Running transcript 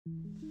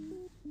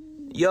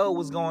Yo,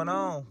 what's going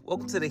on?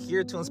 Welcome to the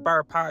Here to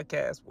Inspire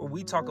podcast, where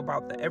we talk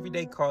about the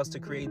everyday cost to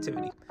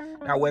creativity.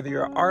 Now, whether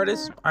you're an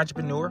artist,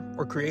 entrepreneur,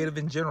 or creative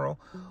in general,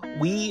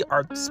 we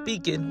are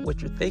speaking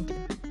what you're thinking,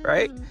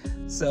 right?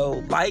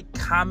 So like,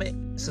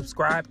 comment,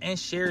 subscribe, and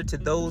share it to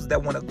those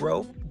that want to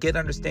grow, get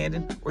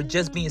understanding, or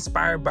just be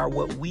inspired by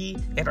what we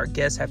and our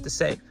guests have to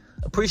say.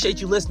 Appreciate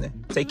you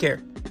listening. Take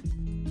care.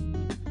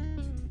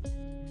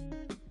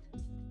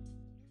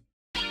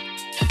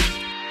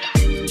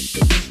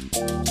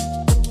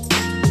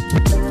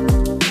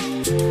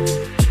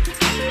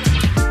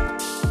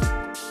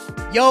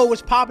 Yo,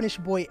 what's poppin'? It's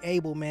your boy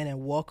Abel, man,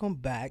 and welcome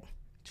back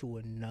to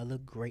another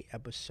great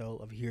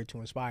episode of Here to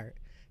Inspire.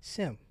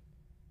 Sim,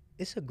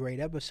 it's a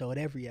great episode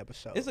every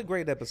episode. It's a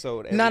great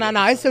episode.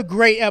 No. It's a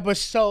great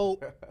episode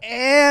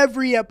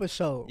every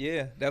episode.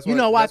 Yeah, that's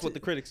what the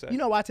critics say. You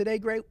know why today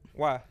great?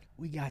 Why?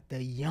 We got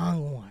the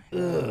young one.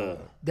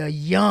 The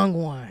young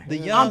one. The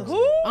young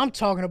who? I'm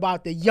talking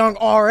about the young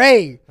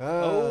RA.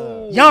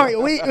 Oh.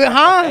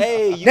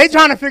 Hey, they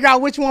trying to figure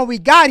out which one we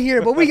got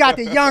here, but we got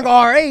the young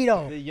RA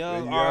though. The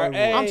young RA.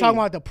 I'm talking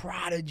about the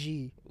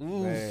Prodigy.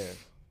 Ooh. Man.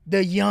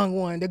 The young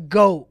one, the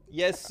GOAT.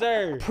 Yes,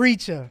 sir.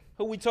 Preacher.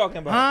 Who we talking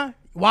about? Huh?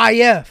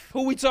 YF.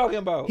 Who we talking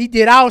about? He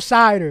did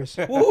Outsiders.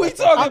 Who we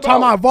talking about? I'm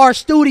talking about VAR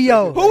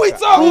Studio. Who we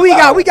talking Who we about?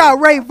 got? We got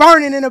Ray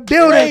Vernon in the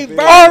building. Ray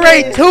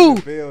Vernon.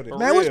 RA2. Building.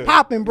 Man, what's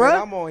popping, bro?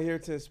 Man, I'm on Here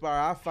to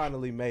Inspire. I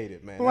finally made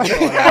it, man. That's all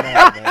that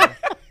matters, man.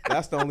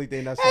 That's the only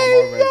thing that's on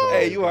my resume.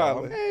 Hey, you bro.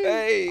 hollering.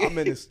 Hey. I'm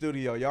in the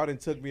studio. Y'all done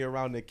took me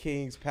around the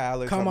King's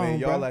Palace. Come on,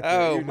 y'all bro. at the,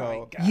 Oh, you know.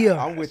 my God.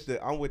 Yeah.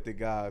 I'm with the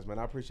guys, man.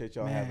 I appreciate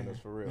y'all having us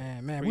for real.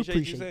 Man, Appreciate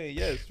we you saying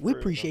yes. we for real.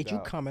 appreciate no you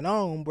doubt. coming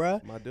on,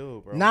 bro. My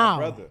dude, bro. Now,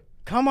 My brother.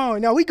 come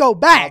on. Now we go My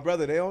back.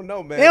 brother, they don't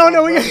know, man. They don't My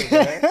know we-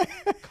 brother, man.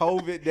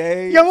 COVID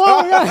days. Come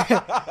on,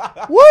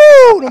 yeah.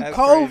 Woo, them That's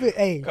COVID. crazy.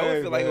 Hey,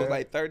 COVID feel like it was man.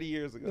 like 30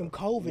 years ago. them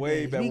COVID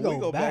Way days. back. We We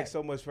go back back.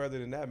 so much further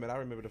than that, man. I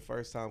remember the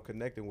first time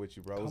connecting with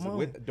you, bro. It was Come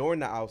on. during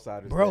the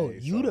Outsiders Bro,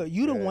 days, you so,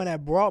 the one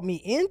that brought me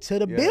into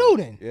the Yeah.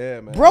 building.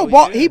 Yeah, man. Bro,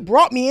 Oh, yeah. he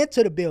brought me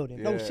into the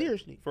building. No, Yeah.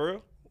 seriously. For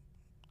real?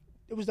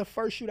 It was the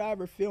first shoot I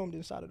ever filmed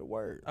inside of the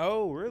Word.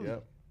 Oh, really?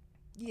 Yep.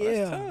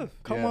 Yeah. tough.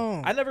 Come Yeah.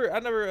 on. I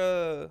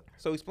never,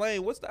 so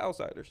explain, what's the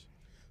Outsiders?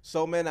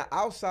 So, man, the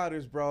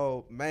Outsiders,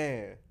 bro,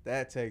 man,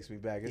 that takes me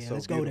back. It's Yeah, so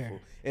let's go beautiful. there.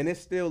 And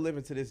it's still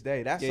living to this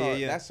day. That's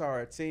Yeah. that's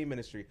our team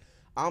ministry.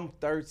 I'm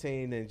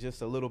 13 and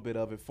just a little bit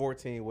of it,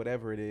 14,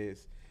 whatever it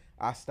is.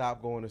 I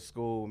stopped going to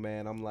school,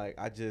 man. I'm like,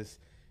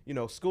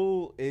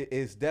 school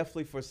is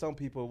definitely for some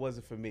people. It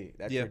wasn't for me.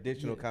 That Yeah.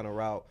 traditional kind of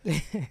route.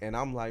 And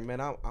I'm like, man,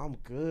 I'm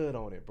good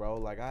on it, bro.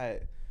 Like, I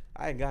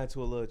had got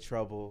into a little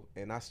trouble,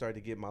 and I started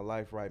to get my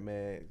life right,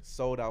 man.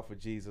 Sold out for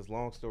Jesus.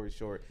 Long story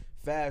short,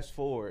 fast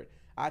forward,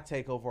 I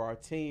take over our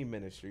team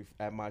ministry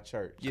at my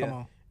church. Yeah. Come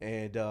on.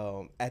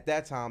 And at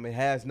that time, it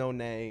has no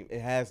name.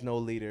 It has no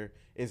leader.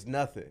 It's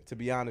nothing, to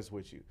be honest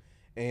with you.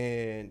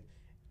 And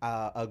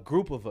a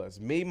group of us,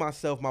 me,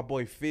 myself, my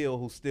boy Phil,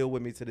 who's still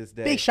with me to this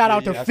day. Big shout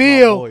out to That's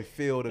Phil. my boy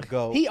Phil to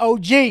go. He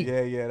OG.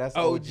 Yeah, that's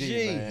OG,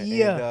 man.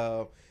 Yeah.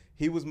 And,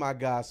 he was my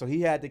guy. So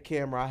he had the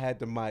camera, I had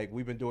the mic.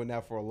 We've been doing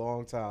that for a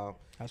long time.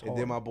 That's and hard.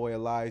 then my boy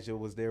Elijah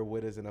was there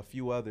with us and a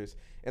few others.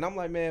 And I'm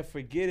like, man,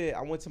 forget it.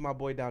 I went to my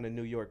boy down in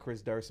New York,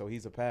 Chris Durso.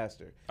 He's a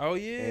pastor. Oh,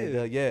 yeah.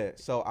 And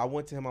so I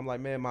went to him. I'm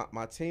like, man,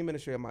 my team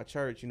ministry at my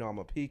church, I'm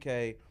a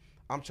PK.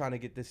 I'm trying to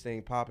get this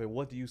thing popping.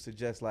 What do you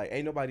suggest? Like,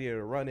 ain't nobody here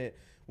to run it.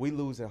 We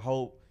losing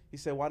hope. He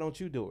said, why don't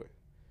you do it?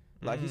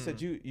 Like he said,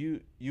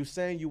 you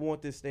saying you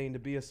want this thing to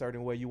be a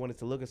certain way, you want it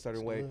to look a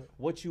certain way.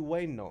 What you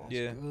waiting on?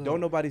 Yeah.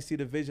 Don't nobody see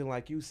the vision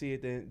like you see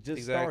it, then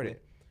just start Exactly.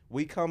 it.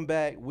 We come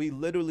back, we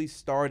literally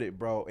started,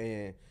 bro,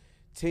 and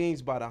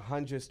teams by the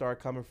 100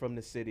 start coming from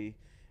the city.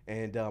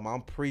 And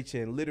I'm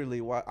preaching literally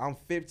while I'm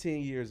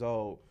 15 years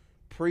old,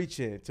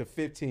 preaching to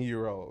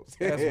 15-year-olds.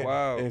 That's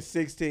wild. And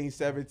 16,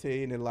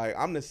 17, and like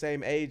I'm the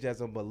same age as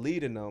them, but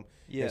leading them.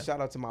 Yeah. And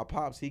shout out to my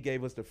pops. He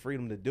gave us the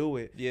freedom to do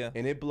it. Yeah.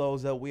 And it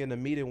blows up. We in the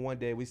meeting one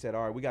day. We said,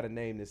 all right, we got to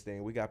name this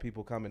thing. We got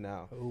people coming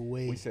now.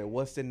 We said,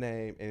 what's the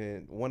name?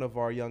 And one of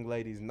our young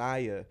ladies,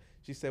 Naya,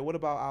 she said, what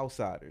about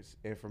Outsiders?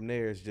 And from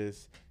there, it's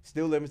just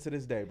still living to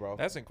this day, bro.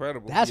 That's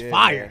incredible. That's Yeah.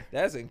 fire.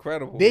 That's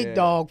incredible. Big Yeah.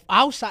 dog.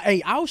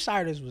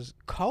 Outsiders was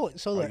cold.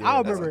 So look, yeah, I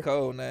That's a remember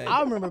cold name.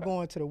 I remember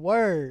going to the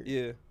Word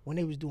Yeah. when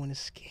they was doing the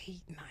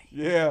skate night.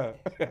 Yeah.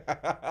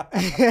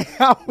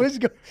 I was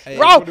go- Hey,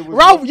 Ralph, when it was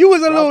Ralph, you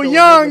was a Ralph little don't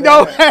young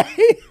remember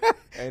though.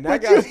 And But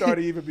that got you-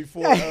 started even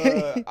before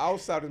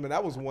Outsiders, man.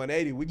 That was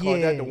 180. We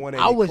called that the 180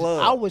 I was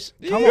club.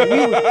 come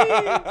on,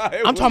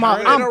 I'm talking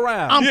about Turn it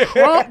around. I'm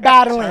crump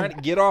battling.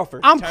 Get off her.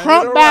 I'm Turn it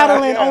crump around.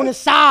 battling on the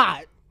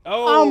side.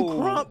 Oh. I'm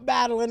crump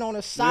battling on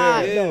the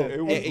side Yeah. though.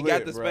 It was It got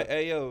lit, the bro. space.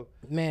 Hey, yo.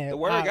 Man, The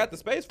Word got the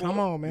space for Come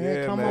it. on, man.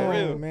 Yeah, Come man. on,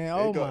 Real. man.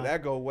 Oh my.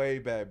 That go way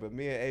back. But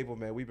me and Abel,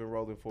 man, we've been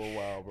rolling for a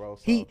while, bro.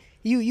 So.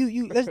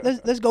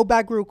 Let's go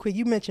back real quick.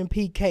 You mentioned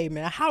PK,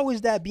 man. How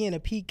is that being a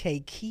PK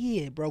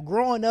kid, bro?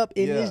 Growing up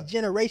in this Yeah.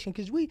 generation,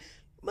 because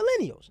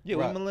millennials. Yeah,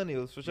 Right. we're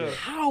millennials for sure.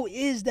 How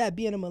is that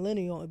being a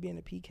millennial and being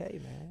a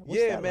PK, man? What's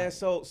Yeah, that man.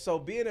 like? So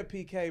being a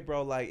PK,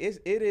 bro, like it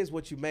is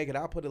what you make it.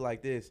 I'll put it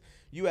like this: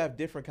 you have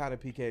different kind of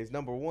PKs.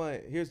 Number one,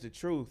 here's the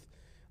truth.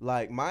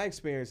 Like my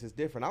experience is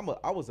different.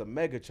 I was a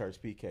mega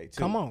church PK too.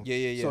 Come on.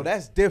 Yeah. So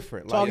that's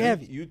different. Talk like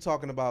heavy. You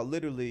talking about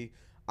literally.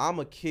 I'm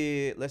a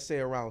kid. Let's say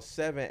around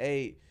 7,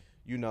 8.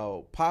 You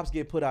know, pops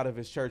get put out of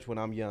his church when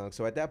I'm young.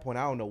 So at that point,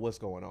 I don't know what's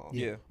going on.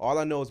 Yeah. All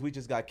I know is we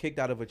just got kicked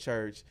out of a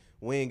church.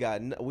 We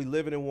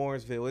living in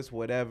Warrensville. It's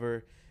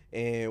whatever.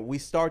 And we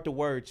start the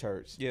word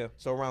church. Yeah.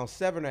 So around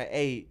 7 or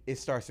 8, it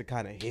starts to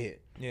kind of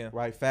hit. Yeah.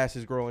 Right.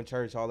 Fastest growing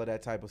church, all of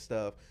that type of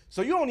stuff.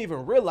 So you don't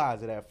even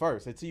realize it at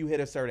first until you hit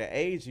a certain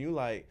age. And you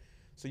like,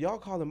 so y'all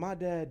calling my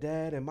dad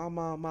and my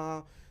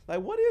mom. Like,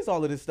 what is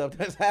all of this stuff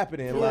that's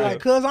happening? Yeah, like,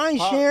 cause I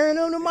ain't sharing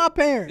them to my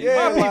parents.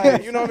 Yeah,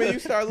 like, you know what I mean? You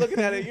start looking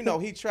at it, you know,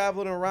 he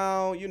traveling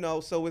around, you know,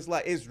 so it's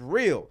like, it's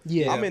real.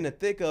 Yeah. I'm in the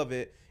thick of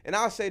it. And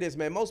I'll say this,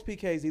 man, most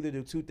PKs either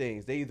do two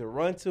things. They either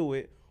run to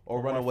it or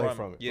run away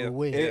from it. Yeah.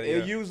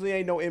 It usually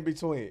ain't no in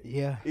between.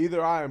 Yeah.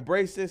 Either I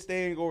embrace this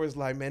thing or it's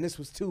like, man, this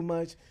was too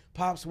much.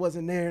 Pops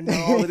wasn't there and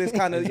all of this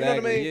kind of,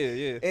 Exactly. you know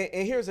what I mean? Yeah.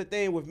 And here's the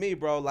thing with me,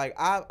 bro. Like,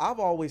 I've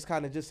always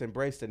kind of just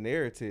embraced the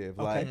narrative.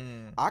 Okay. Like,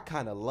 I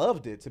kind of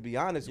loved it, to be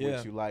honest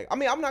with you. Like, I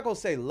mean, I'm not going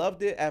to say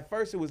loved it. At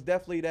first, it was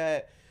definitely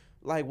that,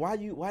 like, why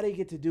they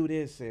get to do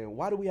this and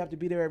why do we have to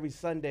be there every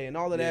Sunday and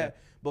all of that.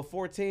 But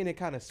 14, it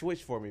kind of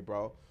switched for me,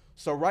 bro.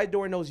 So right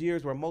during those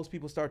years where most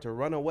people start to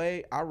run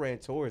away, I ran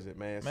towards it,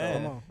 man.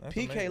 So that's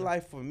PK amazing.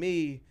 life for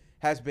me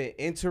has been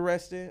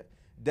interesting.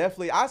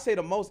 Definitely, I say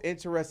the most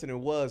interesting it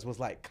was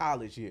like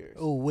college years.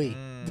 Oh wait,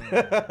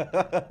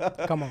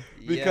 come on.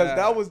 Because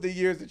that was the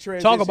years, the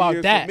transition about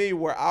years that. for me,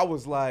 where I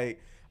was like,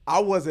 I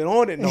wasn't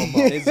on it no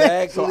more.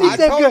 Exactly. So He I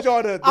said, told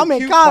y'all the I'm in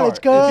cute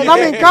college, part. cuz.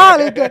 I'm in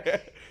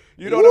college.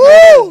 You know what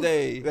I Woo!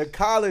 mean? The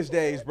college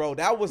days, bro.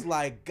 That was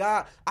like,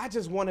 God, I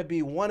just want to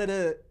be one of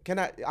the.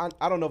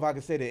 I don't know if I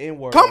can say the N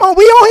word. Come on,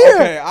 we on here.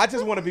 Okay, I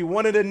just want to be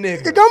one of the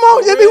niggas. Come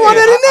on, just be one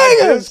of the I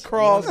niggas. just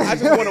crossed. I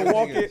just want to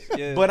walk it.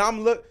 Yeah. But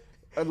I'm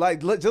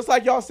just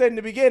like y'all said in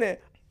the beginning.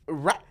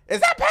 Right? Is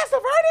that Pastor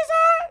Vernon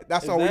side?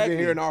 That's all we've been Exactly.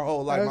 hearing our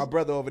whole life. My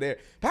brother over there,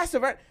 Pastor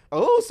Vernon.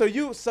 Oh,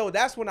 so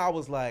that's when I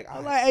was like,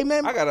 I'm like, hey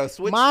man, I gotta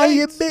switch mind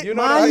your, states. You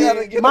know what I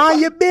gotta get mind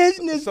your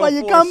business So before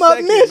you for a come up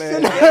second,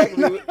 missing. man,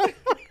 exactly.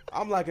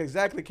 I'm like,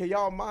 exactly. Can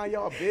y'all mind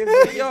y'all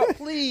business? Y'all,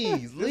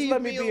 please Just leave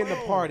let me be in the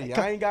alone. party.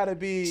 I ain't gotta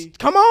be.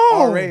 Come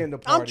on, RA in the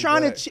party, I'm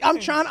trying but- to.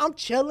 I'm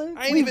chilling.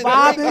 I ain't We even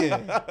vibing.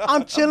 drinking.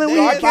 I'm chilling. No, We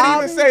I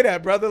can't even vibing. say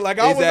that, brother. Like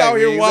I was out Exactly,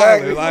 here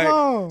exactly. wilding. Like,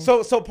 Come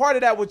on. so part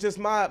of that was just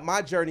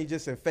my journey,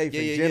 just in faith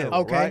in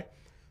general, Okay. right?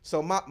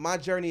 So my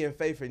journey in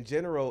faith in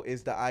general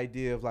is the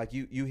idea of like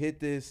you hit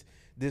this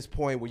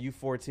point where you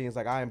 14 is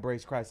like I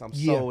embrace Christ. I'm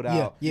sold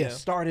out. yeah.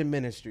 Starting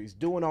ministries,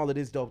 doing all of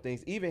these dope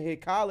things. Even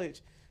hit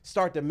college.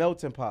 Start the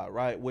Melting Pot,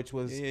 right? Which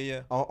was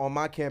on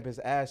my campus,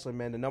 Ashland,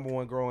 man, the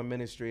 #1 growing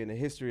ministry in the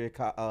history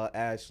of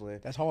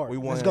Ashland. That's hard. We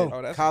won Let's go.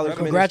 Oh, that's college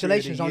incredible.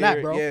 Congratulations Ministry of the on that,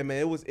 Year. bro. Yeah,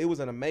 man, it was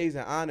an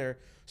amazing honor.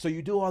 So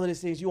you do all of these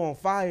things, you on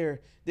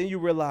fire, then you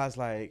realize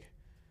like,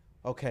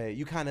 okay,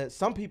 you kind of,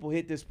 some people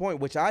hit this point,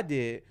 which I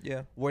did,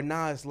 where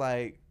now it's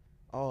like,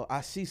 oh,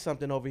 I see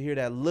something over here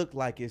that looked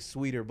like it's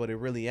sweeter, but it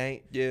really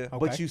ain't. Yeah. Okay.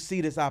 But you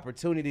see this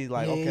opportunity,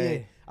 like,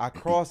 okay, I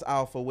crossed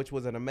Alpha, which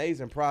was an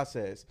amazing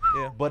process.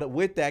 Yeah. But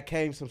with that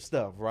came some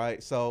stuff,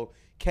 right? So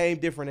came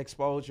different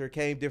exposure,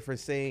 came different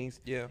scenes.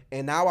 Yeah.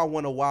 And now I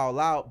want to wild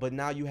out, but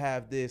now you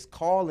have this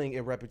calling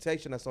and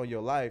reputation that's on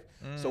your life.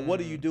 So what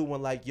do you do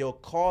when like your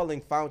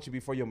calling found you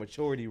before your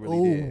maturity really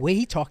Ooh, did? wait,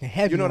 he talking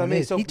heavy. You know what I on mean?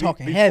 this. So he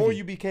talking before heavy.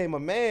 you became a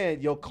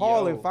man, your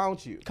calling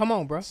found you. Come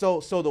on, bro. So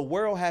the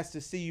world has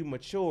to see you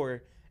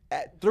mature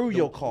through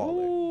your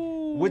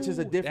calling, which is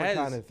a different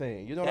kind of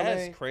thing. You know what I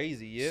mean? That's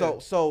crazy. Yeah.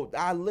 So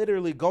I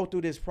literally go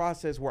through this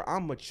process where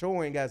I'm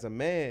maturing as a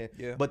man,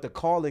 but the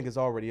calling is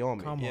already on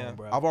me. Come on,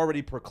 bro. I've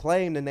already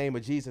proclaimed the name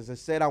of Jesus and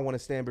said I want to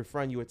stand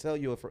before you and tell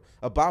you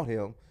about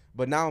him.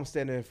 But now I'm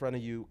standing in front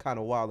of you kind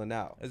of wilding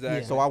out.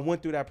 Exactly. So I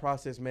went through that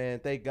process, man.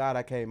 Thank God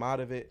I came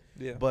out of it.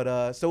 Yeah.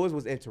 But so it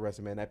was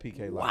interesting, man, that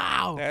PK life.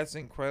 Wow. That's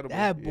incredible.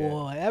 That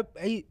boy,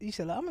 he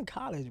said, I'm in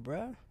college,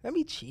 bro. Let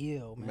me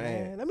chill,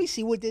 man. Let me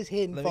see what this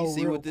hitting Let for me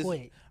see real what this.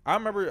 quick. I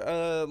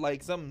remember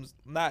like something's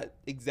not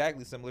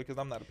exactly similar because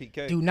I'm not a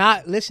PK. Do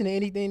not listen to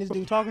anything this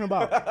dude talking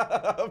about.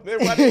 Man,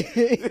 what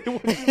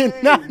you mean?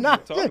 Nah.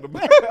 Talking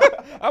about.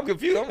 I'm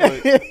confused. I'm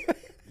like,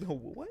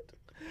 what?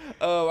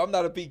 I'm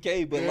not a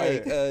PK, but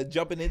like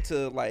jumping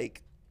into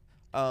like,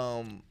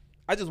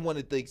 I just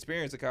wanted the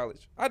experience of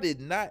college.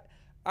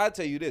 I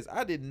tell you this,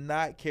 I did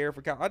not care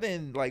for college. I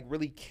didn't like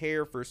really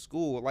care for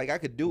school. Like I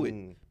could do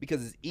it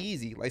because it's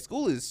easy. Like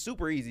school is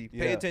super easy.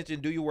 Pay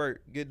attention, do your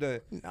work, get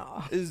done.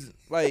 Nah. Is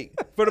like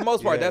for the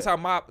most part, that's how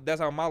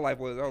my life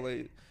was. I was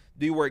like,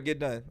 do your work, get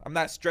done. I'm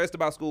not stressed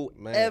about school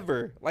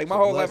ever. Like my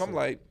whole life, I'm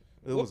like,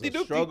 it was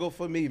a struggle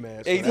for me,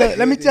 man. So Hey, Look,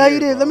 let me tell you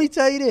this. Let me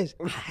tell you this.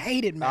 I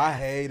hated math. I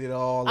hated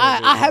all of I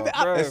it. haven't-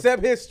 bro. I-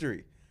 except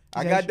history.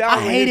 I got down I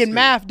with hated history.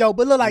 math though,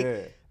 but look like Yeah.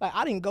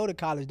 I didn't go to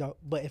college though.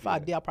 But if I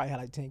did, I probably had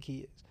like 10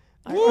 kids.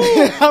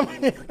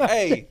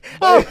 Hey,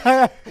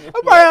 I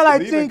probably had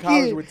like 10 Leaving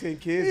college kids. with 10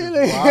 kids is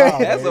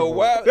wild. that's a bro.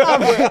 wild.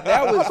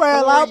 That was 4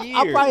 I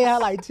years. probably had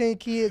like 10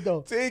 kids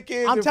though. 10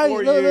 kids I'm in telling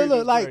 4 you, years look,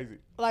 is like, crazy.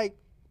 like,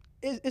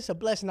 it's a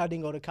blessing I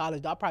didn't go to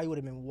college. I probably would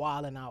have been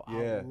wilding out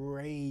Yeah.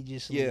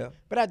 outrageously. Yeah.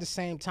 But at the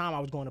same time, I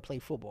was going to play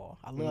football.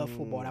 I love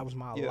football. That was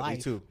my Yeah, me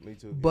life. Me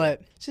too.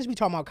 But since we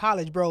talking about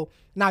college, bro,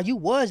 now you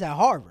was at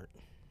Harvard.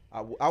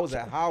 I was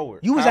at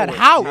Howard. You was at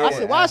Howard. I Yeah,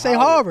 said, why I at say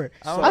Harvard.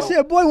 Harvard? I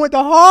said, boy, went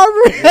to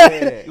Harvard.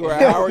 Yeah, You were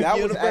at Howard that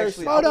was University?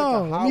 actually. I Hold went to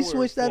on, let me Howard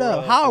switch that for,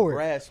 up. for Howard.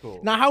 grad school.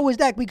 Now, how was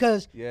that?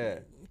 Because, Yeah.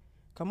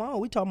 come on,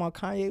 we talking about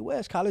Kanye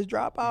West, college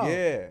dropout.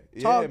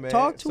 Yeah, Talk- man.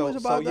 talk to us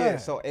about Yeah,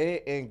 that. so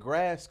in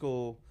grad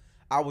school,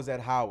 I was at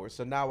Howard.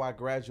 So now I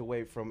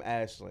graduate from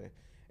Ashland,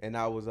 and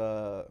I was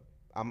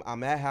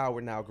I'm at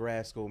Howard now,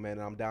 grad school, man.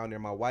 And I'm down there.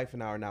 My wife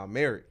and I are now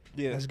married,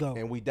 Yeah. Let's go.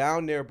 and we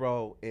down there,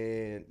 bro.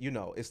 And you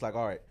know, it's like,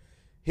 all right,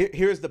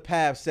 here's the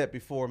path set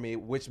before me,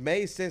 which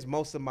made sense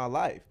most of my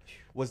life.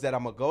 Was that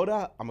I'm gonna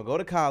go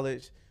to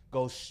college,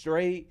 go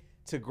straight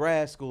to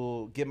grad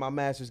school, get my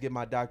master's, get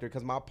my doctorate,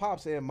 because my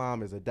pops and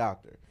mom is a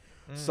doctor.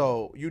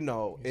 So, you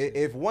know,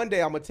 if one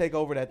day I'm gonna take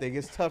over that thing,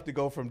 it's tough to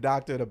go from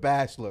doctor to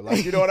bachelor.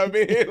 Like, you know what I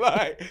mean?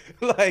 like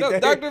No,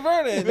 that- Dr.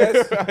 Vernon.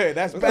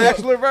 that's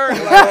Bachelor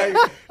Vernon. Like,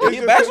 it's He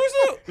just- bachelor's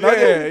up?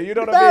 Yeah, you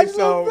know what I mean?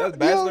 So That's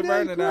Bachelor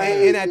Vernon now.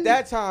 and at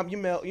that time, you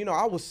know,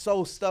 I was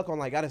so stuck on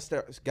like gotta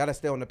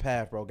stay on the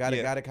path, bro.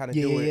 Gotta kind of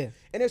do it. Yeah.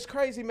 And it's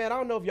crazy, man. I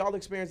don't know if y'all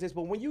experience this,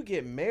 but when you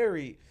get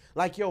married,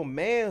 like your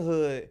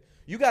manhood,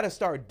 you gotta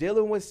start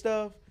dealing with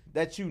stuff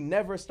that you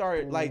never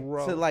started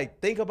to like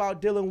think about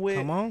dealing with.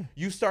 Come on.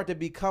 You start to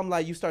become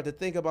like, you start to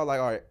think about like,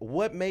 all right,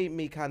 what made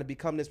me kind of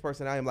become this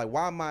person I am? Like,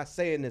 why am I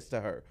saying this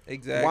to her?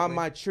 Exactly. Why am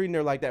I treating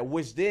her like that?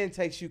 Which then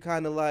takes you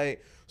kind of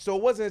like, so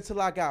it wasn't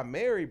until I got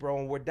married, bro,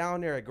 and we're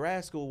down there at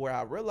grad school where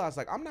I realized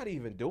like, I'm not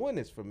even doing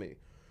this for me.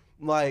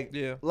 Like,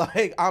 Yeah.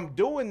 like I'm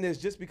doing this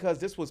just because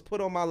this was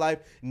put on my life.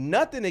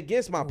 Nothing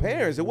against my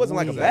parents. It wasn't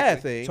like a Ooh,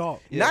 bad thing.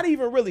 talk. Not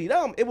even really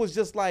them. It was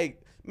just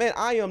like, man,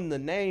 I am the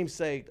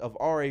namesake of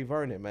Ray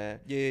Vernon, man.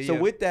 Yeah, So yeah.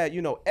 with that,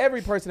 you know,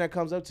 every person that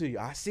comes up to you,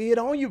 I see it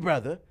on you,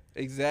 brother.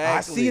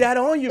 Exactly. I see that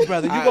on you,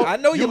 brother. You I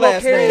know your you gonna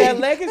last carry name. that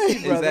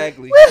legacy, brother.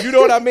 Exactly. You know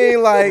what I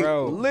mean? Like,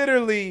 Bro.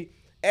 literally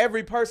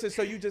every person.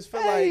 So you just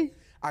feel Hey. like,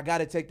 I got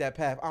to take that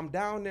path. I'm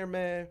down there,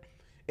 man.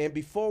 And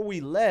before we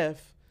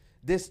left,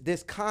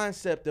 this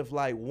concept of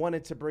like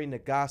wanting to bring the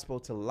gospel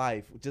to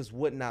life just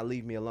would not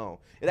leave me alone.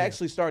 It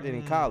actually started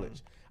in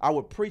college. I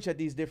would preach at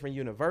these different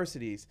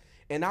universities,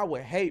 and I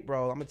would hate,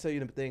 bro. I'm gonna tell you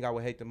the thing I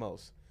would hate the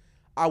most.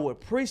 I would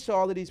preach to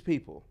all of these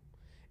people,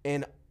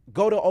 and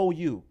go to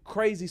OU,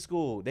 crazy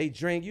school. They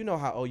drink, you know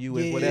how OU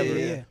is, Yeah, whatever.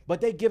 yeah. But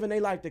they giving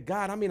their life to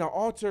God. I mean, an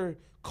altar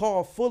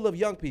call full of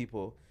young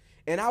people.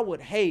 And I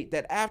would hate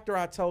that after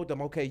I told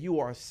them, okay, you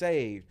are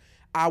saved,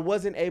 I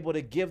wasn't able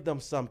to give them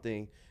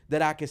something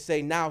that I could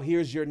say, now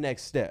here's your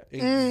next step.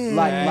 Like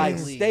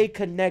Exactly. stay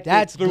connected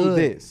That's through good.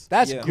 this.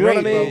 That's Yeah. You know what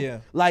I great, mean? Yeah.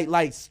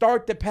 Like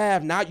start the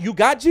path. Now you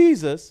got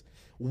Jesus.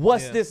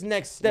 What's Yeah. this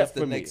next step What's the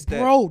for next me? step?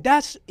 Bro,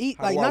 that's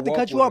How like do I not to walk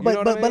cut you with off, it? but You know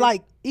what I but mean?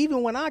 like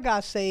even when I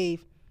got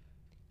saved,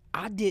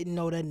 I didn't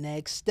know the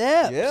next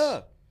steps.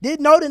 Yeah.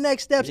 Didn't know the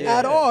next steps Yeah.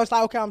 at all. It's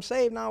like, okay, I'm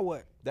saved, now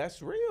what?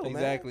 That's real, man.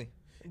 Exactly.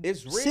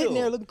 It's real. Sitting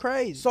there looking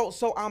crazy.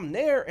 So I'm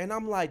there, and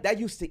I'm like, that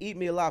used to eat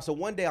me alive. So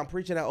one day I'm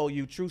preaching at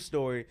OU, true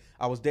story.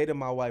 I was dating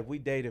my wife. We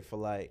dated for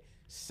like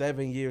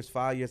 7 years,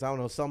 5 years. I don't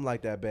know, something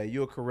like that, babe.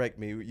 You'll correct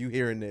me. You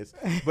hearing this.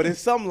 But it's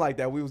something like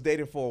that. We was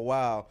dating for a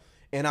while.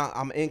 And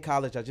I'm in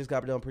college. I just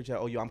got done preaching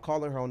at OU. I'm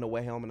calling her on the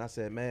way home, and I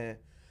said, man,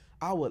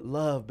 I would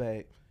love,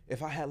 babe,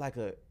 if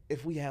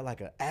we had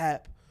like a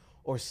app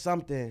or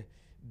something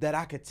that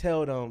I could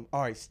tell them,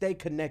 all right, stay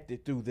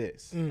connected through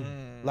this.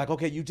 Like,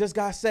 okay, you just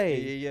got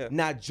saved. Yeah.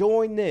 Now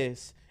join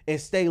this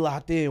and stay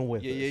locked in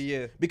with us.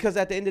 Yeah. Because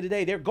at the end of the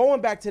day, they're going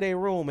back to their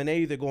room and they're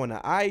either going to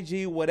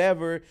IG,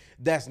 whatever,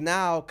 that's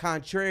now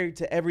contrary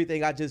to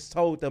everything I just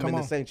told them Come in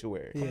on. the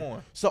sanctuary. Come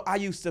on. So I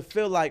used to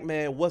feel like,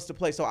 man, what's the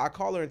play? So I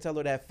call her and tell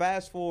her that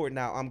fast forward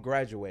now, I'm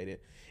graduated.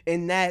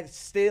 And that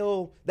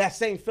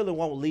same feeling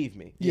won't leave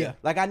me. Yeah.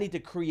 Like I need to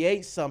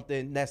create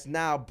something that's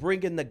now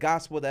bringing the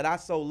gospel that I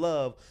so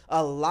love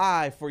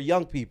alive for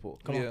young people.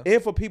 Come on.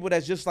 And for people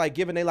that's just like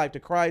giving their life to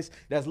Christ,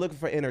 that's looking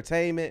for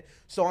entertainment.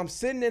 So I'm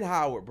sitting in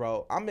Howard,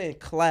 bro. I'm in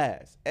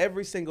class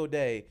every single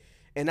day.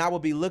 And I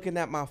would be looking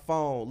at my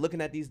phone,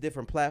 looking at these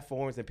different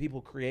platforms and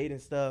people creating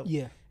stuff.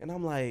 Yeah. And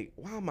I'm like,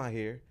 why am I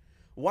here?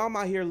 Why am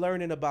I here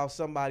learning about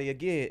somebody?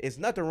 Again, it's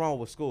nothing wrong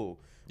with school.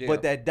 Yeah.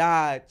 But that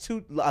died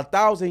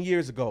 1,000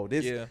 years ago.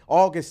 This Yeah.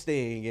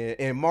 Augustine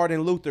and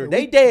Martin Luther,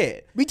 they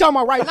dead. We talking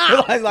about right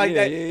now. like Yeah,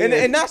 that. yeah, And,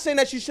 yeah. and not saying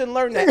that you shouldn't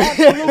learn that.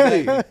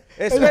 Absolutely.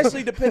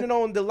 Especially depending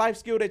on the life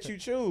skill that you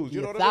choose.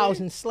 You know what I mean?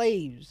 1,000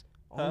 slaves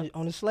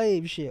on the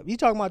slave ship. You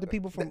talking about the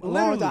people from a long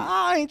Literally. time?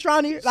 I ain't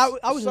trying to hear. I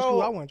was in So,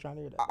 school. I wasn't trying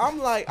to hear that. I'm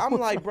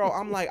like, bro,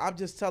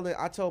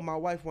 I told my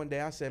wife one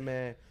day, I said,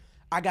 man,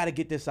 I got to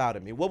get this out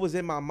of me. What was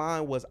in my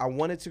mind was I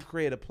wanted to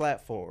create a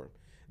platform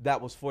that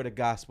was for the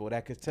gospel,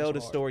 that could tell the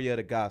story of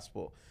the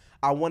gospel.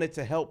 I wanted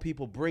to help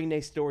people bring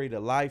their story to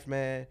life,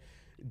 man.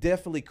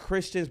 Definitely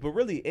Christians, but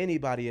really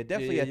anybody. And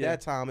definitely at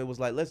that time, it was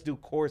like, let's do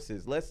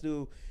courses. Let's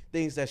do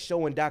things that's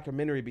showing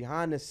documentary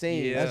behind the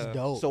scenes. Yeah. That's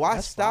dope. So I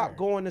That's stopped fire.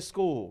 going to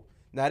school.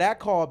 Now, that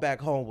call back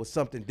home was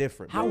something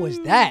different. How man. was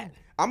that?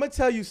 I'm going to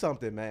tell you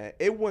something, man.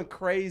 It went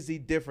crazy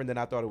different than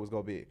I thought it was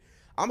going to be.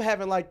 I'm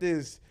having like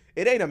this.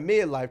 It ain't a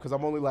midlife because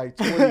I'm only like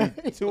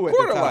 22 at the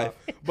time. life.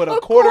 But a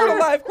quarter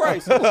life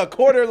crisis. a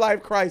quarter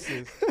life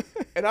crisis.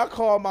 And I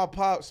called my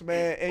pops,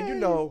 man. And you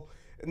know,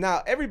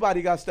 now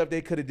everybody got stuff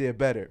they could have did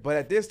better. But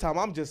at this time,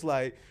 I'm just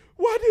like,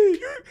 why did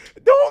you?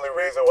 The only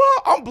reason why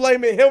I'm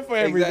blaming him for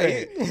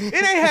everything. It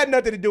ain't had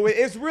nothing to do with it.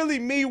 It's really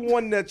me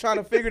wanting to try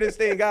to figure this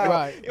thing out.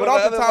 Right. But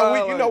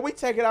oftentimes, we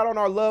take it out on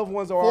our loved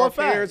ones or For our a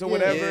fact. peers or Yeah.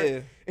 whatever. Yeah.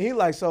 And he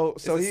like, so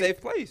It's a safe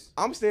place.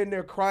 I'm standing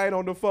there crying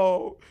on the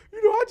phone.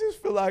 You know, I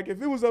just feel like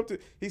if it was up to,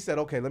 he said,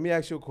 okay, let me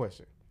ask you a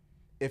question.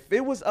 If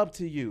it was up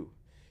to you,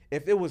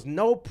 if there was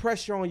no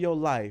pressure on your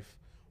life,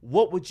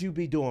 what would you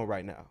be doing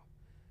right now?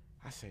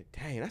 I said,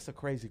 dang, that's a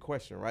crazy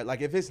question, right?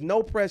 Like if it's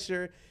no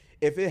pressure,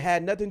 if it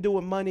had nothing to do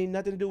with money,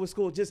 nothing to do with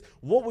school, just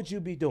what would you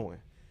be doing?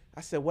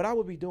 I said, what I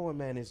would be doing,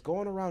 man, is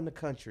going around the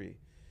country,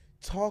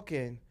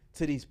 talking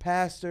to these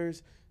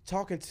pastors,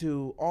 talking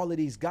to all of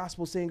these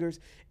gospel singers,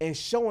 and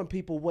showing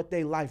people what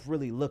their life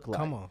really look like.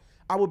 Come on.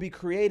 I would be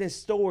creating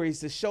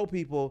stories to show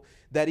people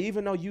that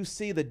even though you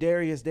see the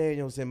Darius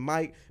Daniels and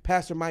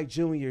Pastor Mike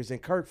Jr.'s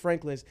and Kirk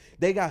Franklin's,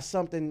 they got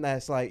something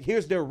that's like,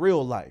 here's their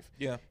real life.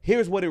 Yeah.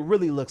 Here's what it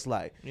really looks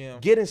like. Yeah.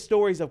 Getting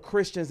stories of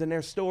Christians and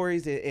their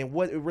stories and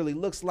what it really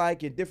looks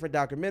like in different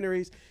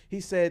documentaries. He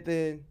said,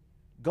 then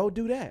go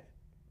do that.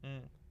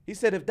 He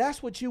said, if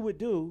that's what you would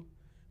do,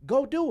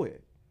 go do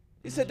it.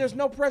 He said, there's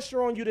no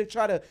pressure on you to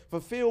try to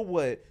fulfill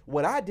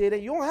what I did.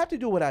 And you don't have to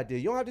do what I did.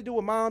 You don't have to do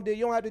what mom did.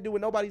 You don't have to do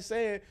what nobody's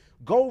saying.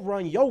 Go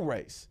run your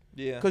race.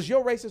 Yeah. Because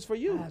your race is for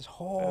you. That's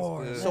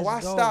hard. good. So I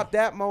Let's go. stopped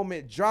that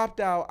moment, dropped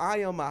out. I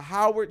am a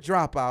Howard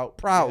dropout,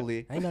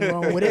 proudly. Ain't nothing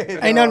wrong with it.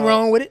 And, Ain't nothing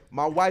wrong with it.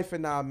 My wife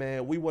and I,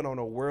 man, we went on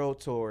a world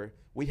tour.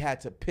 We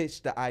had to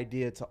pitch the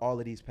idea to all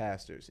of these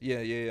pastors.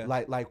 Yeah.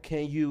 Like,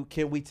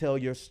 can we tell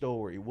your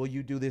story? Will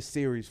you do this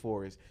series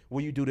for us?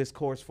 Will you do this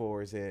course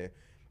for us? And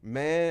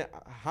man,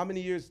 how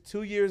many years?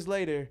 2 years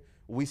later,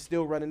 we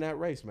still running that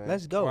race, man.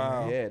 Let's go.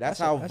 Wow. Man. Yeah, that's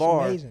how that's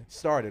VAR amazing.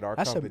 started our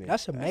company.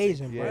 That's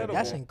amazing, bro. incredible.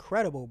 That's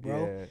incredible, bro.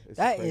 Yeah, it's a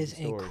that crazy is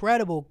story.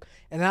 incredible.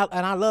 And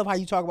I love how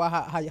you talk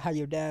about how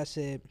your dad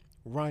said,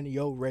 run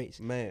your race.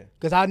 Man.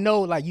 Because I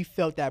know, like, you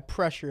felt that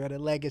pressure of the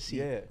legacy.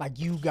 Yeah. Like,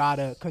 you got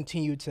to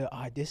continue to,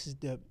 this is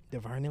the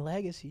Vernon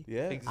legacy.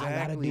 Yeah. I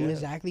got to do yeah.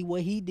 exactly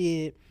what he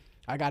did.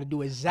 I got to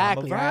do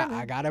exactly.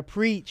 I got to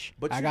preach.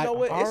 But I you know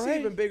what? all It's right.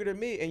 even bigger than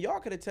me. And y'all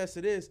can attest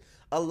to this.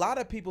 A lot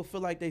of people feel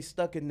like they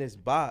stuck in this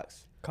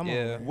box. Come Yeah.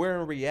 on. Man.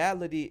 Where in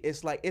reality,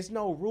 it's like, it's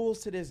no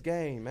rules to this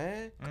game,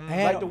 man.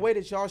 Hey, Like the way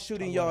that y'all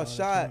shooting Talk y'all about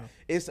it all the shot, time.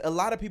 it's a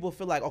lot of people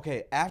feel like,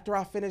 okay, after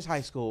I finish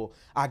high school,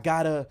 I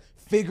gotta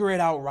figure it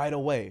out right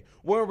away.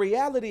 Where in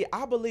reality,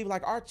 I believe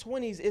like our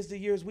 20s is the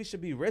years we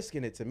should be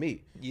risking it to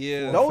me.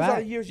 Yeah. Those are fact.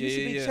 the years you Yeah,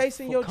 should be yeah.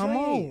 chasing your Come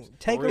dreams. on.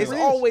 Take a It's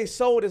risk. always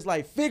sold as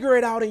like, figure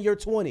it out in your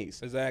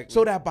 20s. Exactly.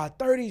 So that by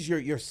 30s,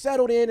 you're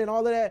settled in and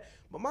all of that.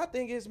 But my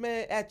thing is,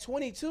 man, at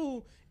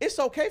 22, it's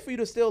okay for you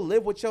to still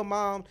live with your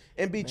mom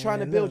and be trying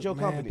to Man, build look, your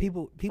man, company.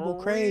 People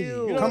For crazy.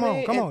 real. You know Come what I on,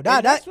 mean? come on. And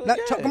That that's what-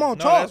 yeah. come on,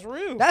 No, talk. that's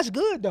real. That's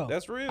good though.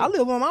 That's real. I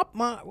lived with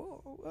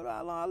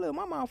I lived with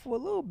my mom for a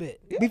little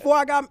bit before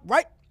I got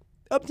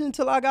up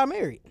until I got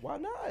married. Why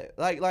not?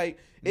 Like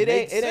it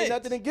Makes ain't sense.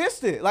 nothing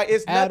against it. Like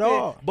it's At nothing.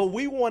 all. But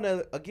we want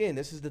to, again,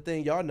 this is the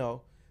thing y'all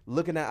know.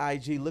 Looking at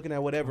IG, looking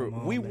at whatever, Come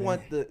on, we man.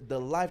 want the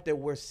life that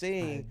we're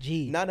seeing.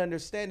 IG. Not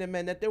understanding,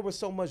 man, that there was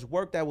so much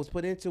work that was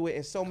put into it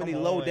and so many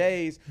Come low on.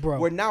 days. Bro.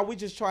 Where now we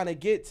just trying to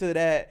get to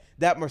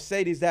that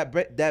Mercedes, that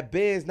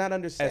Benz, not As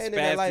understanding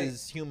fast that, like,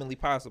 as humanly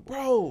possible.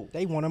 bro.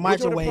 They want to Which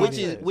are the microwave which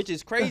it. is which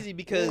is crazy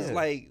because Yeah.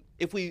 like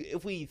if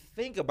we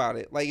think about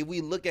it, like if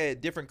we look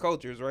at different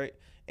cultures, right?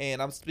 And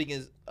I'm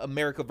speaking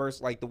America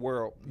versus like the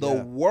world. Yeah.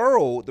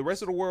 The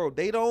rest of the world,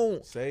 they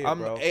don't Say it, I'm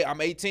bro. I'm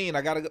 18,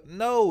 I gotta go.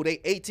 No, they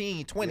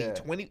 18, 20, Yeah.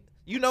 20.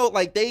 You know,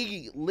 like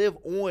they live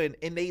on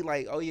and they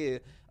like, oh yeah,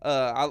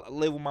 I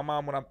live with my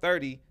mom when I'm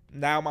 30.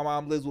 Now my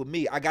mom lives with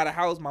me. I got a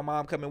house, my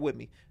mom coming with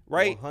me.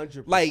 Right?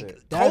 100%. Like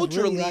That's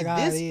culturally, really like how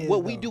this it is,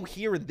 what we though. do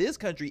here in this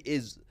country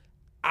is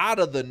out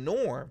of the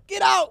norm.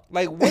 Get out.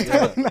 Like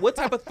what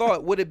type of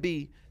thought would it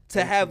be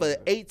to have an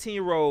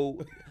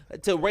 18-year-old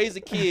to raise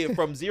a kid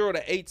from 0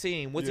 to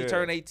 18? Once you Yeah.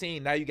 turn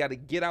 18, now you got to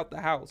get out the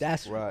house.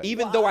 That's Right.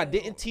 Even though I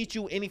didn't teach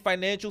you any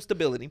financial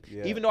stability,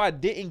 Yeah. even though I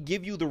didn't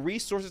give you the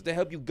resources to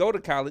help you go to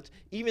college,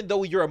 even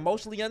though you're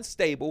emotionally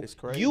unstable, It's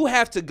crazy. you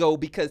have to go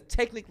because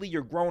technically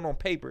you're grown on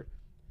paper.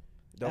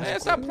 Don't Man,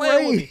 quit. stop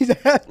playing with me.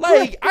 That's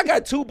Like, I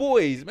got 2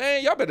 boys,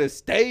 man. Y'all better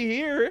stay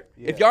here.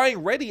 If Yeah. y'all ain't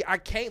ready, I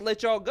can't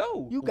let y'all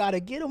go. You gotta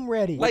get them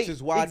ready. Like, Which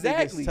is why I think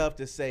exactly. it's tough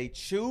to say,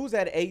 choose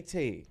at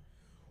 18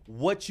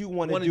 what you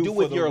want to Wanna do, do for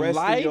with the your rest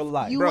life? of your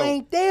life. you bro.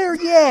 ain't there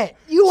yet.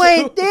 You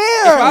ain't If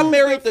I there.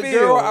 married the the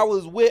girl field. I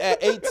was with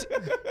at 18,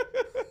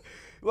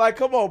 Like,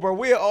 come on, bro.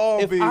 We'll all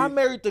If be. I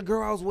married the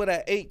girl I was with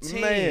at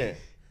 18, Man.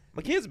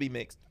 my kids be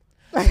mixed.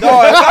 No,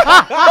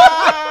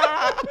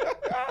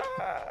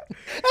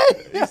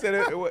 you said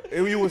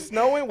it was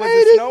snowing. Was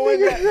it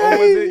snowing? Or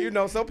was it? You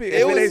know, some people.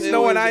 If it ain't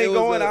snowing, I ain't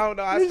going. I don't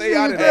know. I stay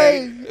out of that.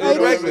 It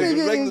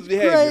was reckless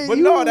behavior. But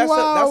no, that's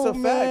a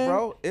fact,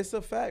 bro. It's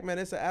a fact, man.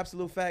 It's an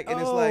absolute fact, and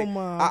it's like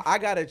I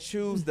gotta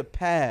choose the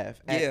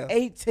path at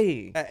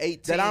 18. At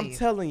 18, that I'm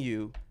telling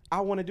you,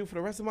 I want to do for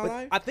the rest of my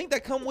life. I think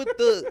that come with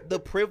the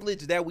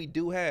privilege that we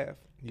do have.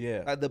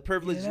 Yeah, The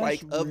privilege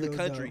of the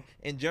country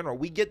in general.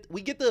 We get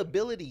the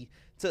ability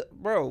to,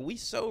 bro. We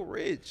so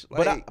rich.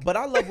 Like, but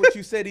I love what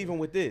you said. Even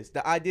with this,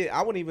 the idea, I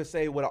wouldn't even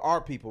say with our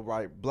people,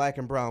 right? Black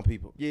and brown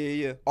people.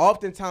 Yeah.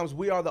 Oftentimes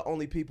we are the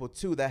only people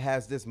too that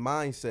has this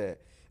mindset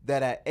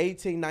that at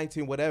 18,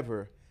 19,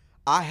 whatever,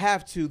 I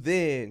have to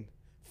then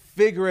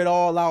figure it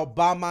all out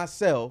by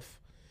myself.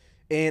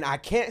 And I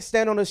can't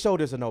stand on the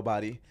shoulders of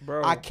nobody.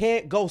 Bro. I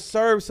can't go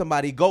serve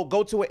somebody, go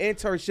to an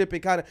internship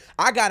and kind of,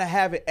 I got to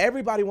have it.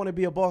 Everybody want to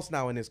be a boss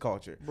now in this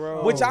culture.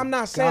 Bro. Which I'm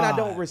not saying I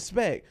don't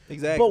respect.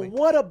 Exactly. But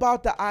what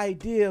about the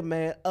idea,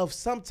 man, of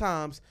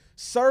sometimes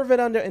serving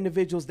under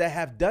individuals that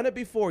have done it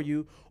before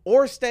you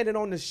or standing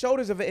on the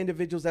shoulders of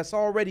individuals that's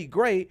already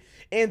great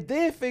and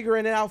then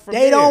figuring it out from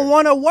there. They don't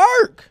want to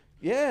work.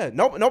 Yeah,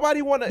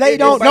 nobody want to. They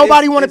don't.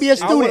 Nobody want to be a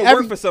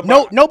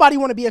student. Nobody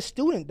want to be a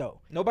student though.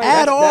 Nobody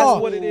at all.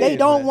 That's what it they is,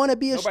 don't man. want to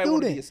be a Nobody wanna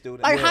student. be a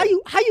student. Like Yeah.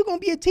 how you gonna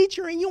be a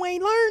teacher and you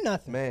ain't learned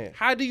nothing? Man,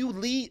 how do you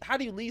lead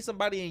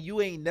somebody and you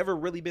ain't never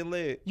really been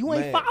led? You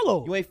ain't Man.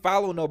 follow. You ain't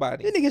follow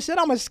nobody. This nigga said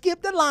I'm gonna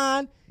skip the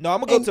line. No, I'm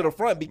gonna go to the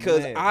front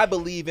because Man. I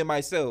believe in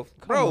myself.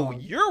 Bro,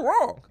 on. you're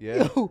wrong.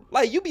 yeah. Yo,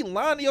 Like, you be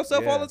lying to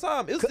yourself Yeah. all the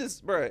time. It was this,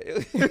 bro.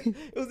 It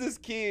was this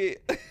kid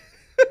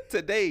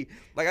today.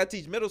 Like, I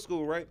teach middle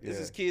school, right? It's Yeah.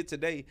 this kid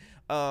today.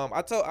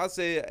 I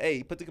said,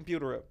 hey, put the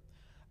computer up.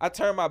 I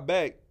turned my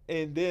back,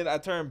 and then I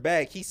turned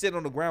back. He sitting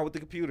on the ground with the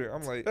computer.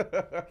 I'm like,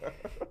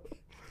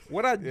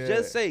 what I Yeah.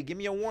 just say? Give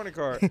me your warning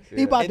card.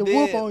 he about And to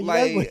whoop then, on you.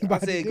 like, That's what he I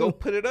about said, to go do.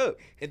 put it up.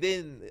 And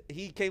then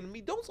he came to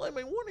me, don't sign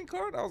my warning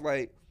card. I was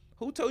like,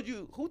 who told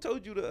you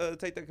to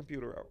take that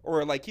computer out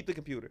or like keep the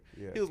computer?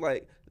 Yeah. He was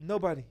like,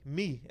 nobody,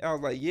 me. And I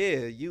was like,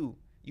 yeah, you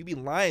be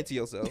lying to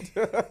yourself.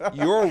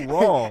 You're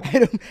wrong.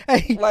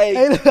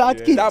 Like,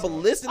 stop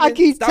listening. I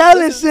keep stop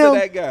telling listening to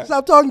that him, guy.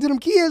 stop talking to them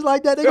kids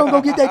like that. They gonna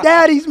go get their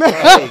daddies, man.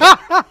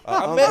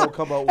 I'm gonna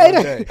come up one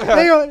day.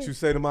 What you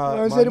say to my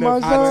to my nephew?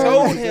 son. I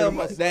told Son.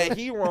 him that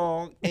he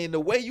wrong, and the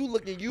way you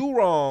looking, you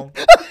wrong.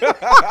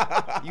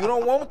 You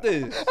don't want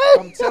this.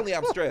 I'm telling you,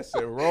 I'm stressed.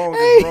 Wrong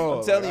is wrong.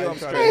 I'm telling you, I I'm ain't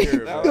trying to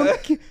hear it,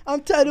 stressed. bro.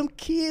 I'm telling them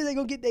kids they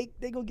gonna get their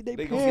They gonna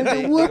parents get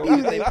to they whoop gonna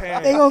you. get they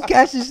parents. They gonna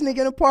catch this nigga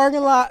in the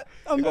parking lot.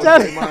 I'm Oh,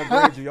 telling Draymond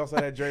Green, you. Y'all saw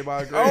that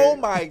Draymond Green? Oh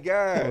my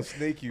Gonna god.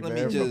 sneak you, Let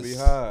man, me from just-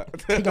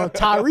 behind. he gonna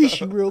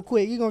Tyrese you real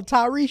quick. He gonna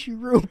Tyrese you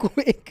real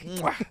quick.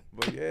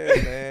 But yeah,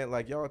 man,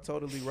 like y'all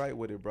totally right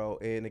with it, bro.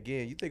 And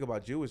again, you think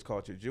about Jewish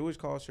culture, white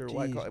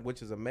Jeez. culture,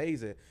 which is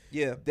amazing.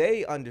 Yeah.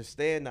 They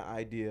understand the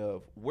idea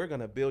of we're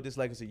gonna build this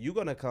legacy. You're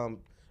gonna come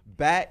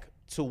back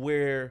to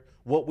where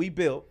what we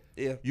built.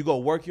 Yeah. You go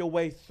work your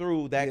way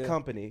through that Yeah.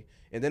 company,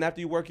 and then after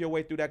you work your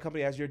way through that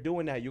company, as you're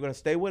doing that, you're gonna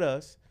stay with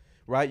us.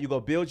 Right, you go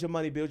build your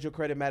money, build your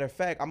credit. Matter of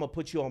fact, I'm gonna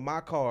put you on my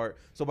card,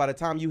 so by the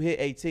time you hit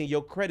 18,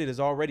 your credit is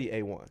already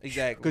A1.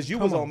 Exactly. Because you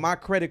Come was on. on my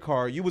credit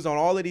card, you was on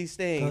all of these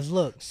things. 'Cause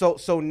look.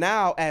 So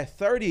now at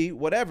 30,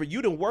 whatever,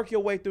 you done work your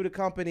way through the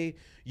company.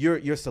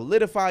 You're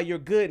solidified. You're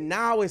good.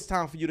 Now it's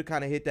time for you to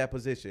kind of hit that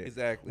position.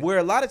 Exactly. Where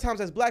a lot of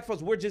times as black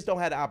folks, we just don't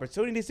have the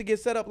opportunities to get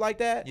set up like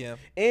that. Yeah.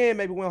 And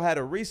maybe we don't have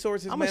the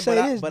resources, I'ma man. say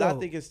But, this, I though.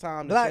 think it's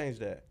time Black- to change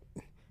that.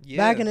 Yeah,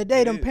 Back in the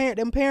day, it them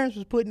is. parents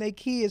was putting their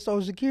kids'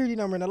 social security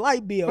number in the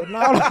light bill. No,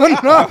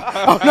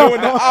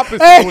 Doing the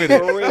opposite with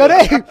it. So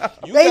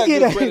they You they got get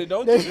good credit,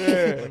 don't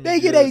you? they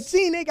get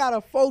 18, they got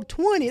a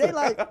 420. They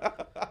like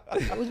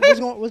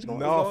what's going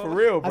No, on? for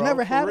real, bro. I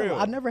never for had real. them.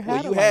 I never had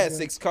Well, you them had like that.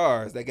 6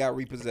 cars that got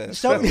repossessed.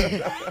 So,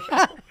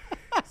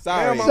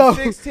 Sorry. Damn, So- I'm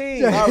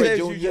 16. so- How Sorry, did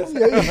you Junior. just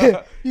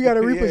you got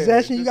a Yeah,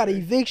 repossession, you just got an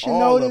eviction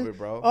all of notice, it,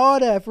 bro. all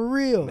that for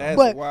real. That's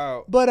but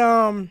wild.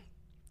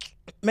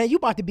 man, you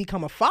about to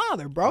become a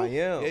father, bro. I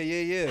am.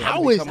 Yeah.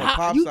 How is becoming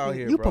pops you, out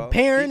here, you bro.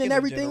 preparing Speaking and of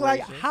everything? Like,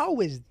 generations. how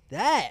is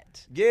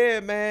that? Yeah,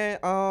 man.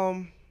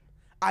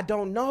 I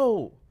don't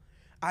know.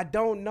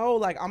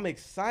 Like, I'm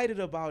excited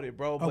about it,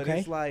 bro. But Okay.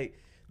 it's like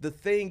the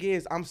thing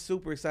is, I'm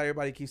super excited.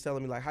 Everybody keeps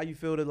telling me like, how you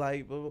feel to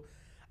like. Blah, blah.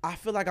 I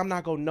feel like I'm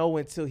not gonna know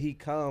until he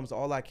comes.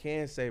 All I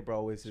can say,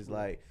 bro, is just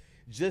like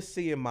just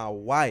seeing my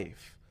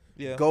wife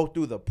Yeah. go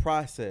through the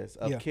process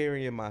of Yeah.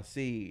 carrying my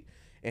seed.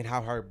 And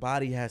how her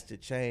body has to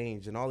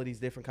change and all of these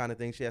different kind of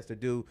things she has to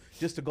do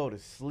just to go to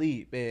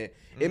sleep. And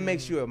it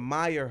makes you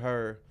admire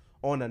her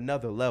on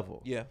another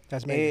level. Yeah.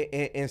 That's me.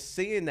 And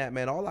seeing that,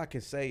 man, all I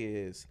can say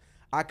is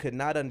I could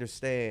not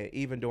understand,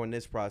 even during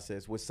this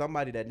process, with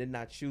somebody that did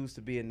not choose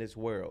to be in this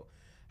world,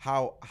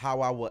 how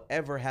I will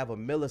ever have a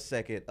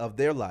millisecond of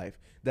their life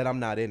that I'm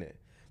not in it.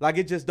 Like,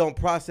 it just don't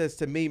process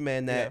to me,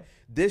 man, that Yeah.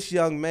 this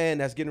young man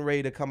that's getting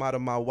ready to come out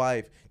of my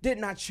wife did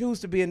not choose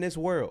to be in this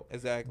world.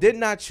 Exactly. Did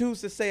not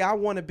choose to say, I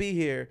want to be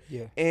here.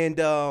 Yeah. And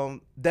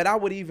that I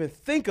would even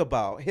think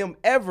about him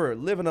ever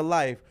living a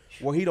life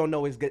where he don't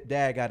know his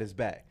dad got his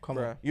back. Come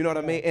on. You know what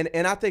I mean?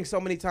 And I think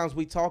so many times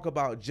we talk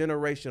about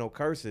generational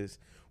curses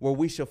where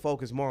we should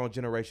focus more on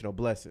generational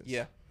blessings.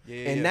 Yeah.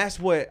 And that's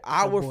what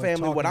our boy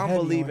family, what talking I'm heavy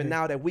on believing here.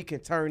 now, that we can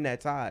turn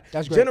that tide.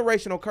 That's great.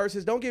 Generational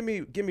curses. Don't get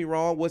me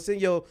wrong. What's in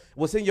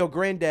your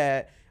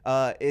granddad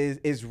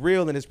is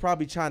real, and is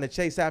probably trying to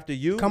chase after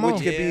you, Come which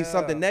on. could be Yeah.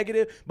 something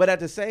negative. But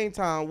at the same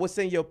time, what's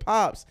in your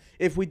pops,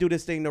 if we do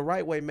this thing the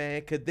right way,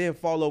 man, could then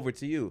fall over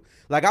to you.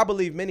 Like, I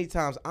believe many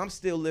times I'm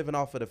still living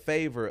off of the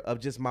favor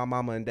of just my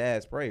mama and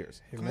dad's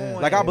prayers.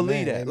 Amen. Like, I Amen.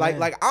 believe that. Amen.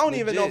 Like I don't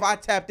even know if Legit.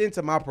 I tapped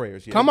into my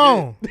prayers yet. Come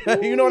on.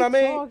 You know what I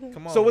mean?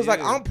 Come on, So it's like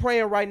yeah. I'm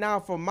praying right now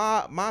for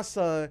my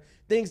son,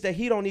 things that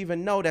he don't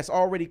even know that's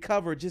already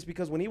covered, just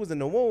because when he was in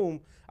the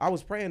womb, I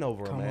was praying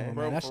over him, Come man. on,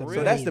 Bro, man. That's for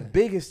amazing. real. So that's the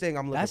biggest thing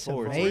I'm looking That's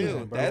forward to.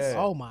 amazing, bro. That's-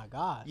 Oh my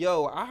God.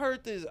 Yo, I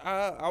heard this.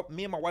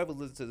 Me and my wife was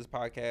listening to this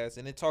podcast,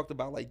 and it talked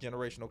about like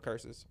generational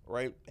curses,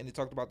 right? And it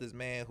talked about this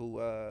man who,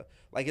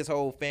 like his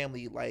whole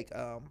family, like,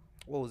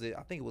 what was it?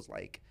 I think it was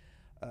like,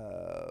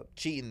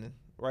 cheating,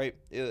 right?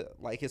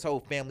 Like his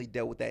whole family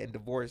dealt with that, and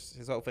divorce.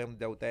 His whole family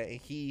dealt with that, and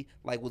he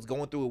like was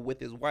going through it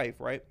with his wife,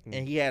 right?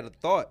 And he had a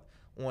thought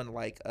on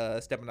like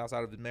stepping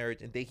outside of his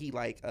marriage, and then he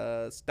like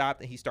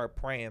stopped and he started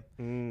praying,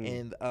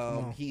 and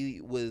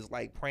he was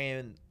like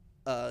praying.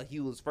 He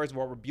was first of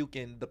all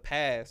rebuking the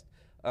past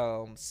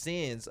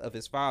sins of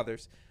his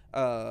fathers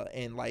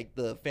and like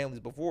the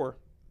families before,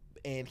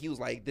 and he was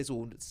like, this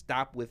will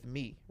stop with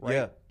me, right?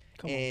 Yeah.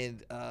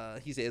 And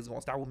he said it's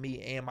gonna start with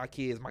me and my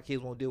kids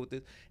won't deal with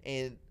this.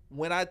 And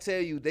when I tell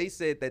you, they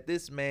said that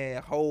this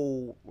man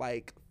whole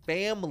like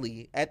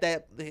family at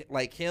that,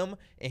 like him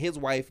and his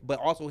wife, but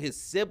also his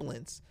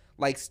siblings,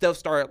 like stuff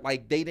started,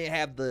 like they didn't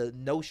have the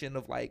notion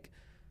of like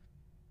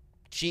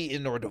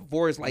cheating or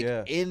divorce like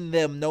in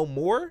them no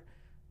more.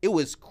 It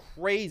was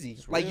crazy.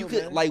 It's like real, you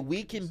could, man. Like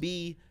we can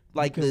be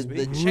like the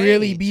change.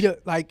 Really be the,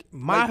 like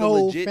my like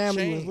whole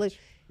family was lit.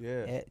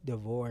 Yeah.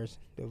 Divorce.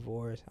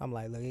 I'm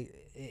like, look,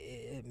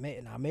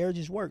 now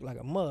marriages work like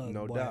a mug.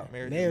 No boy. doubt.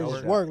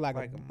 Marriages work like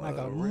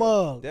a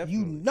mug. Definitely.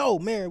 You know,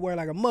 marriage work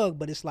like a mug,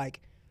 but it's like,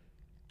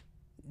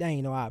 there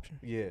ain't no option.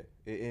 Yeah.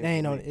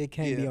 It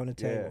can't be on the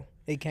table.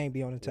 It can't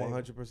be on the table.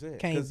 100%.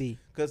 Can't be.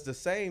 Because the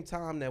same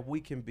time that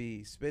we can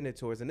be spending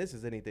towards, and this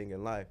is anything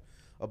in life,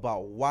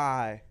 about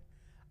why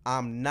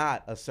I'm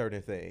not a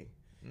certain thing.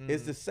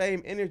 It's the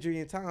same energy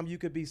and time you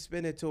could be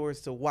spending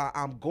towards to why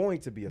I'm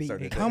going to be a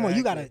certain thing. Come on,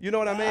 you gotta. You know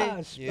what I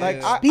mean? Yeah.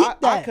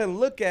 Like I can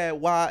look at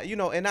why, you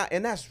know, and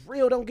that's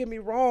real. Don't get me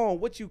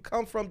wrong. What you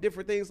come from,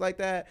 different things like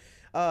that.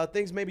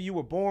 Things maybe you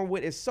were born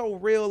with, it's so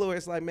real, or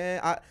it's like, man,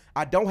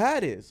 I don't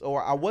have this,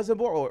 or I wasn't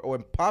born, or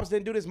pops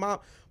didn't do this, mom.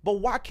 But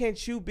why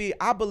can't you be?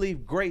 I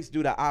believe grace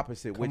do the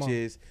opposite, which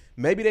is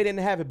maybe they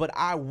didn't have it, but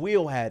I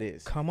will have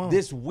this. Come on.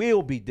 This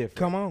will be different.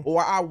 Come on.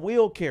 Or I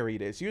will carry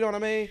this. You know what I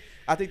mean?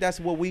 I think that's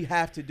what we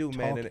have to do,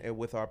 man, and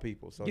with our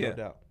people. So no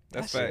doubt.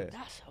 That's fact.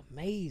 That's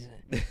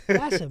amazing.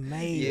 That's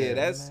amazing. Yeah,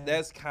 man.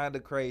 that's kind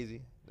of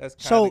crazy. That's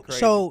kind of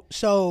crazy.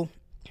 So,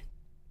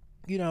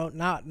 you know,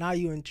 now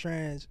you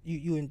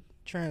in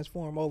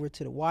transform over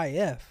to the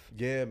YF.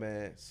 Yeah,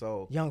 man.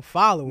 So young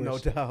followers. No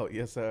doubt.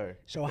 Yes, sir.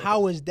 So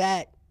how is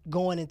that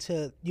going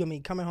into,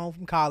 coming home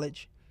from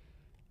college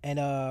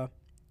and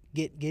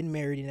getting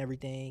married and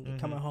everything, and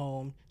coming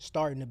home,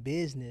 starting a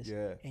business,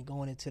 and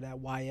going into that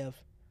YF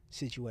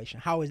situation?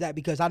 How is that?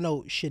 Because I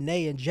know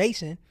Shanae and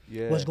Jason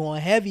was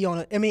going heavy on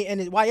it. I mean, and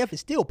the YF is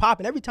still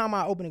popping. Every time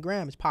I open the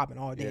gram, it's popping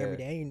all day, every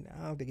day.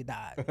 I don't think it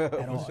died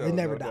at all. Sure, it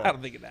never no died. I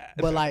don't think it died.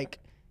 But like,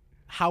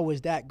 how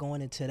is that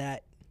going into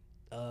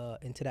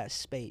that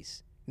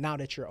space now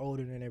that you're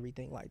older and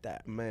everything like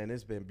that? Man,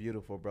 it's been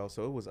beautiful, bro.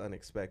 So it was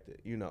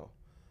unexpected, you know.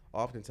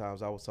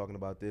 Oftentimes I was talking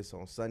about this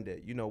on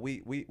Sunday. You know,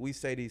 we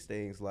say these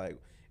things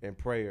like in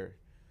prayer,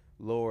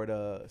 Lord,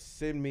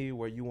 send me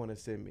where you want to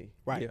send me.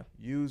 Right. Yeah.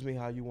 Use me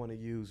how you want to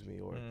use me,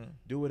 or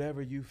do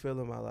whatever you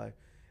feel in my life.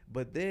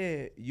 But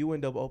then you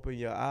end up opening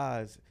your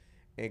eyes,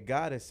 and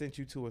God has sent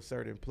you to a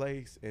certain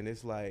place, and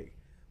it's like,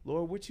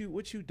 Lord, what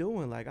you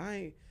doing? Like,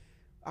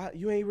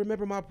 you ain't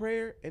remember my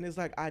prayer? And it's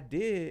like, I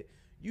did.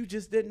 You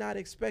just did not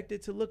expect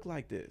it to look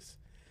like this.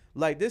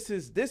 Like, this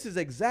is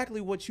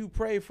exactly what you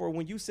prayed for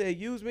when you said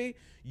use me.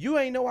 You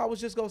ain't know I was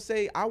just gonna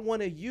say I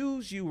want to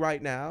use you right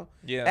now.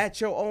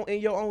 At in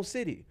your own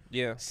city.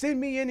 Yeah. Send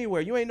me anywhere.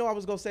 You ain't know I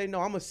was gonna say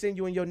no. I'm gonna send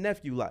you in your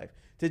nephew life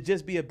to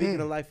just be a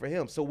beacon of life for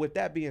him. So with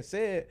that being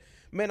said,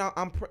 man,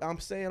 I'm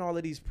saying all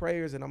of these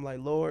prayers, and I'm like,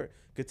 Lord,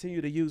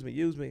 continue to use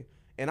me.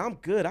 And I'm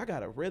good. I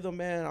got a rhythm,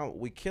 man.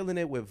 We killing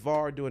it with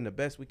VAR, doing the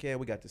best we can.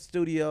 We got the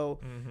studio.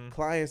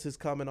 Clients is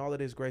coming, all of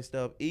this great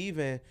stuff.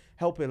 Even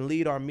helping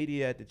lead our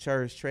media at the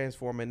church,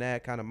 transforming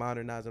that, kind of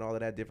modernizing all of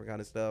that different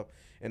kind of stuff.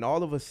 And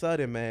all of a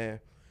sudden, man,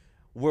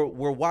 we're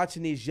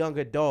watching these young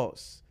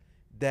adults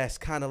that's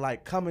kind of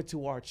like coming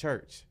to our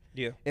church.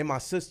 Yeah. And my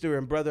sister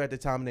and brother at the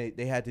time,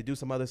 they had to do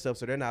some other stuff,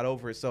 so they're not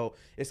over it. So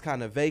it's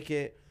kind of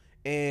vacant.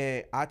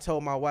 And I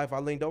told my wife, I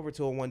leaned over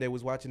to her one day,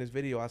 was watching this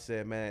video. I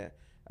said, man,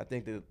 I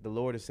think the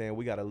Lord is saying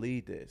we got to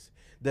lead this.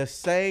 The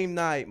same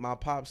night, my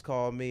pops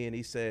called me and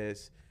he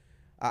says,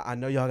 I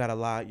know y'all got a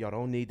lot. Y'all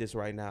don't need this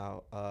right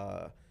now.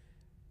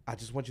 I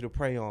just want you to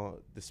pray on.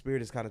 The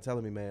Spirit is kind of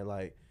telling me, man,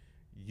 like,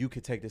 you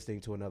could take this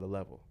thing to another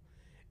level.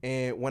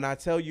 And when I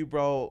tell you,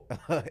 bro,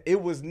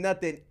 it was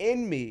nothing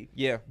in me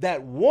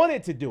that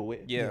wanted to do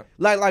it. Yeah.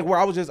 Like where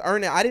I was just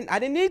earning. I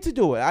didn't need to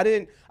do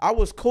it. I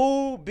was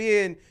cool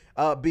being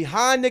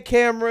behind the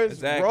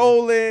cameras,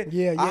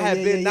 rolling. I had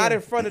been not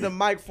in front of the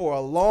mic for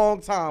a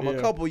long time, a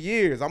couple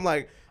years. I'm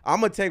like, I'm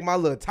going to take my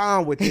little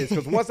time with this,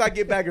 because once I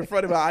get back in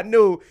front of it, I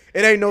knew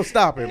it ain't no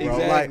stopping, bro.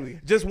 Exactly.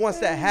 Like, just once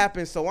that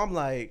happens. So I'm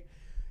like,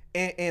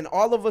 and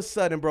all of a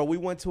sudden, bro, we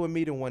went to a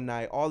meeting one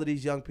night, all of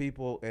these young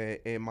people,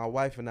 and my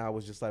wife and I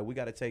was just like, we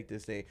got to take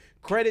this thing.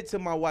 Credit to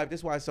my wife. This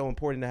is why it's so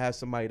important to have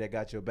somebody that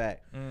got your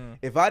back.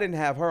 If I didn't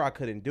have her, I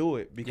couldn't do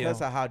it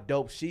because of how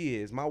dope she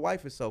is. My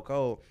wife is so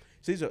cold.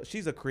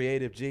 She's a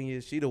creative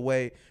genius. She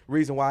the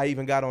reason why I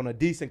even got on a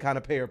decent kind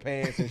of pair of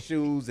pants and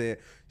shoes, and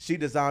she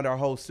designed our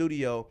whole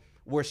studio,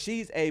 where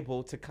she's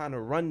able to kind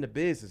of run the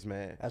business,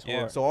 man. That's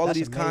hard. So all that's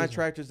of these amazing.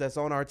 contractors that's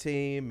on our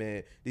team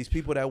and these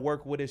people that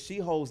work with us, she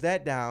holds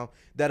that down.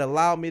 That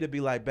allowed me to be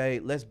like,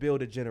 babe, let's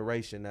build a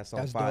generation that's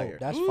on fire. Dope.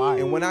 That's fire.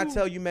 And when I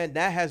tell you, man,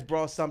 that has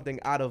brought something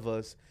out of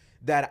us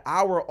that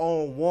our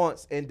own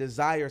wants and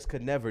desires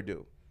could never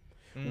do.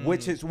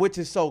 Which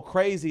is so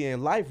crazy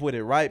in life with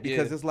it, right?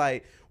 Because it's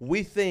like,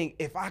 we think,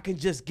 if I can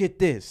just get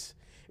this,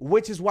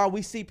 which is why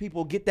we see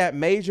people get that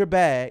major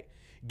bag,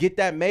 get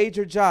that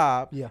major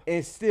job,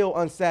 and still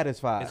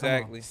unsatisfied.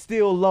 Exactly.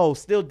 Still low,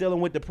 still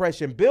dealing with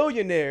depression.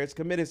 Billionaires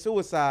committing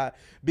suicide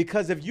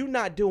because if you're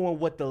not doing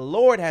what the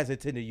Lord has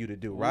intended you to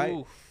do, right?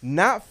 Oof.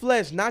 Not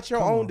flesh, not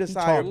your own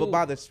desire, but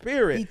by the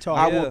Spirit,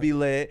 I will be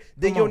led.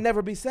 Then you'll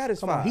never be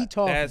satisfied. He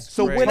talking.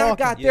 So when I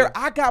got there,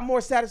 I got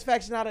more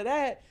satisfaction out of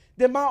that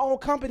than my own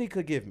company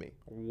could give me.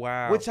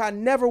 Wow. Which I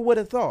never would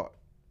have thought.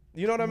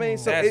 You know what I mean?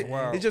 So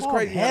it's just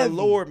crazy how the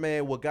Lord,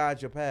 man, will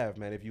guide your path,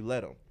 man, if you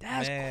let him.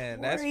 That's man,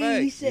 crazy. that's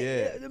He facts.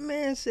 said, the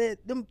man said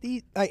them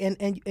these like,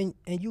 and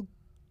you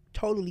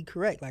totally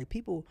correct. Like,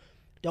 people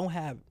don't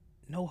have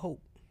no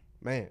hope.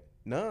 Man,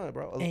 none,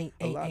 bro.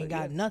 Ain't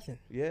got nothing.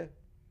 Yeah.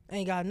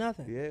 Ain't got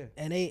nothing. Yeah.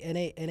 And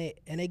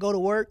they go to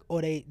work,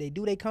 or they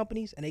do their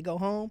companies and they go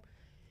home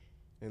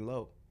And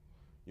low.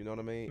 You know what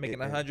I mean? Making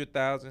 $100,000,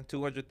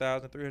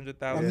 $200,000, $300,000,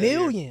 $1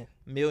 million.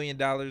 $1 million.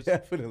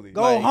 Definitely.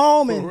 Go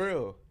home for and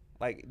real.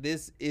 Like,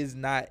 this is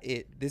not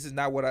it. This is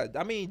not what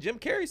I mean, Jim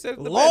Carrey said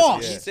it the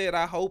Lost. best. He said,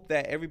 I hope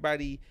that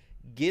everybody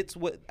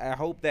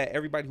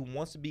who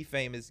wants to be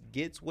famous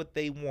gets what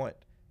they want,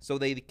 so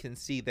they can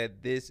see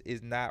that this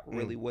is not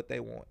really what they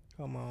want.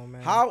 Come on,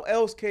 man. How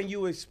else can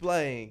you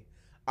explain?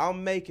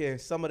 I'm making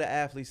some of the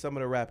athletes, some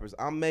of the rappers,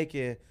 I'm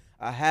making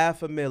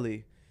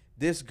 $500,000.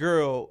 This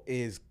girl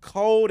is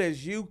cold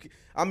as you.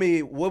 I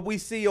mean, what we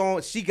see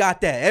on, she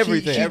got that,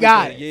 everything. She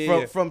got it.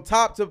 Yeah. From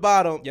top to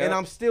bottom, Yep. and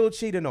I'm still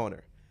cheating on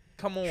her.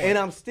 Come on. And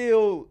I'm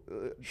still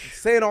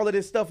saying all of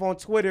this stuff on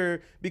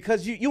Twitter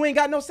because you ain't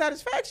got no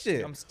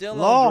satisfaction. I'm still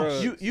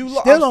Lost. on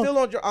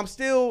drugs. I'm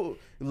still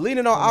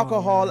leaning on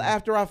alcohol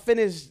after I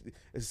finish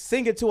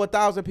singing to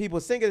 1,000 people,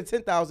 singing to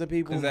 10,000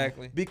 people.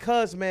 Exactly.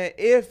 Because, man,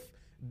 if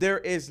there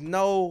is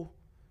no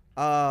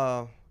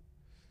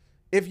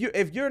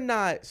if you're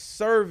not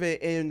serving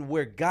in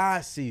where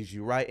God sees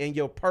you, right, and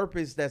your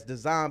purpose that's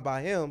designed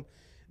by Him,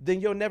 then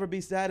you'll never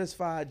be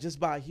satisfied just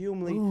by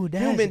human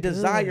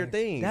desired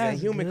things and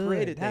human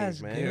created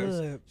things, man.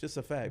 Good. It's just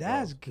a fact.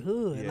 That's bro.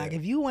 good. Yeah. Like,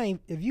 if you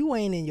ain't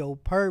in your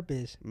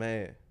purpose,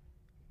 Man.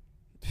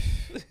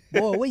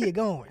 boy, where you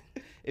going?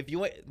 If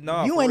you ain't You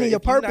for ain't in real, your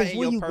if you're not purpose, in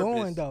where your you purpose,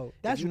 going, though?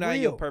 That's if you're not real.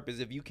 in your purpose,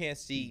 if you can't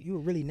see, You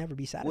will really never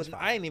be well, satisfied.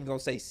 I ain't even gonna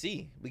say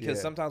see, because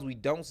Yeah. sometimes we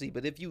don't see.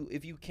 But if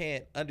you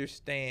can't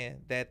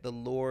understand that the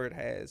Lord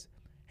has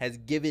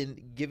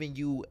given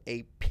you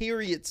a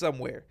period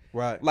somewhere,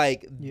 Right.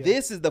 like Yeah.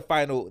 this is the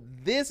final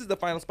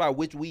spot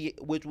which we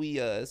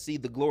see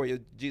the glory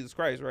of Jesus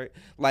Christ, right?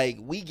 Like,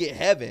 we get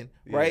heaven,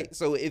 right? Yeah.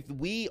 So if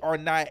we are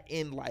not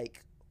in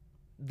like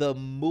the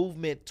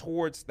movement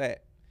towards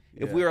that,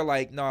 if Yeah. we are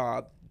like,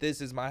 nah, this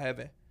is my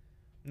heaven.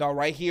 No,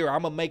 right here,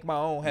 I'm gonna make my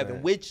own heaven,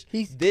 Man. which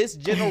He's- this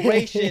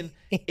generation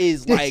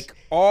is like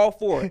all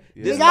for. Yeah.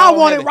 This is Nigga, my I own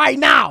want heaven. it right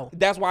now.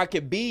 That's why I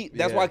can be.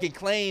 That's Yeah. why I can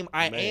claim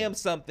I Man. am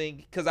something,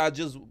 because I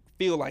just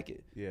feel like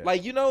it. Yeah.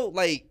 Like,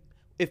 like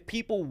if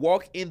people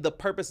walk in the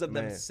purpose of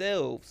Man.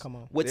 themselves, Come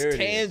on. what's There it is.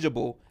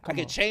 tangible, I Come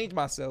can on. change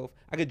myself.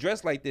 I can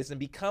dress like this and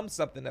become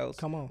something else.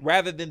 Come on.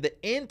 Rather than the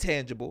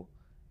intangible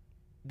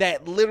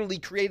that literally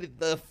created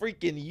the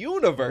freaking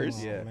universe.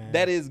 Come on, Yeah. man.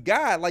 That is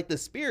God, like the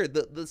spirit,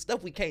 the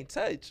stuff we can't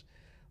touch.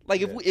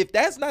 Like, Yeah. if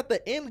that's not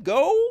the end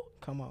goal,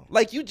 Come on.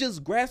 like, you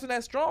just grasping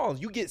at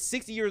straws. You get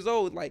 60 years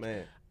old, like,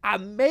 Man. I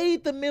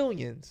made the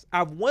millions.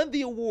 I've won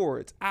the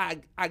awards. I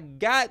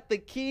got the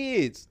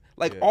kids,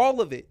 like, Yeah.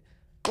 all of it.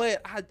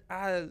 But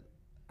I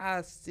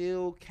I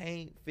still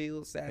can't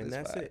feel satisfied. And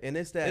that's it. And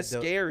it's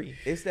scary.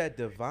 It's that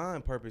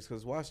divine purpose.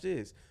 Because watch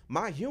this.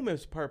 My human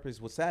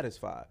purpose was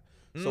satisfied.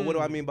 So what do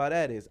I mean by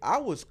that is I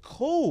was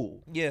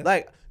cool. Yeah.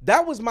 Like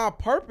that was my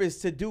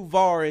purpose to do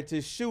VAR and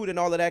to shoot and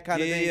all of that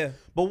kind of thing. Yeah.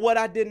 But what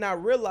I did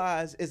not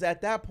realize is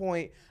at that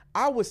point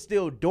I was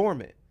still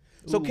dormant.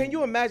 So can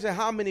you imagine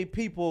how many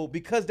people,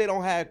 because they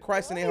don't have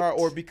Christ in their heart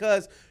or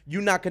because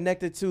you're not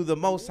connected to the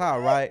Most High,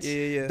 right?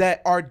 Yeah.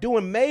 That are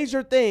doing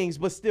major things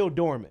but still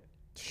dormant.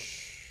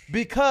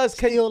 Because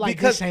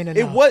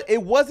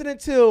it wasn't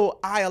until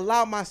I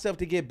allowed myself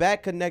to get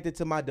back connected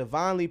to my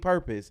divinely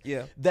purpose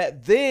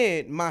that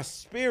then my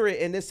spirit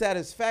and this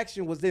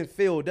satisfaction was then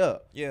filled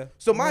up. Yeah.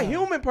 So my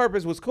human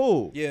purpose was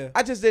cool. Yeah.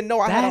 I just didn't know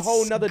I had a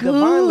whole nother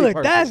divinely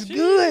purpose. That's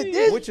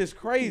good. Which is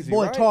crazy,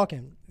 boy, right?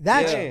 talking.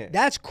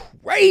 That's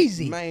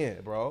crazy.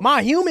 Man, bro.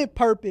 My human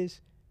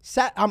purpose,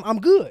 I'm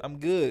good. I'm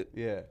good.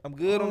 Yeah. I'm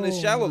good on this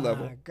shallow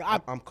level.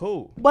 I'm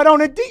cool. But on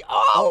the deep,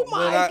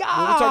 my God.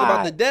 When we talk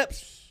about the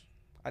depths,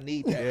 I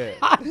need that. Yeah.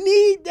 I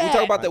need that. We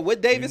talk about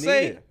what David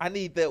say? it. I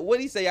need the, what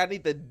he say? I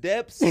need the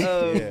depths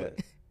of,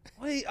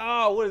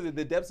 what is it?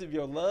 The depths of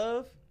your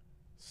love?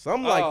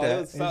 Something like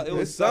that. It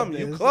was something.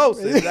 something. You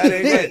close. That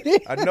ain't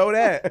it. I know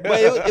that. But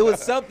it was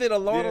something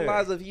along the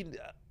lines of he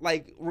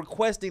like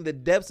requesting the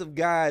depths of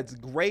God's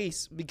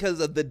grace because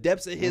of the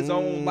depths of his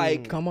own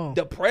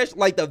depression.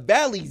 Like the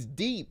valley's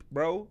deep,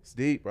 bro. It's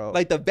deep, bro.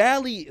 Like the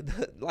valley,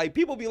 like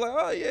people be like,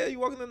 oh yeah, you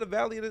walking in the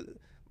valley.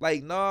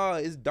 Like, nah,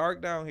 it's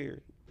dark down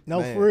here. No,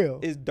 man. For real.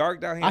 It's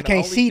dark down here. I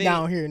can't see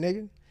down here,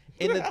 nigga.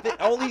 And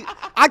the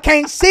I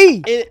can't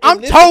see.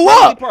 I'm toe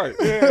up. Part.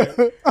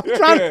 I'm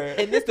trying to.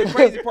 And this the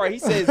crazy part. He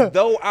says,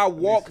 though I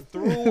walk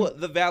through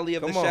the valley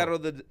of the shadow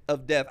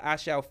of death, I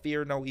shall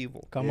fear no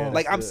evil. Come on.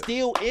 Like I'm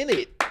still in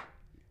it.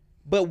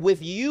 But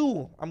with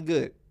you, I'm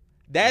good.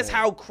 That's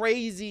how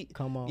crazy.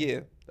 Come on.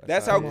 Yeah.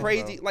 That's how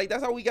crazy. Like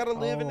that's how we gotta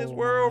live in this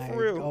world for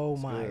real. Oh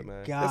my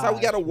God. That's how we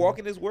gotta walk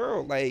in this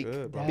world. Like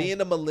being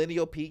a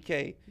millennial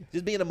PK,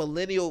 just being a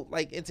millennial.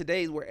 Like in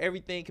today's where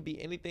everything can be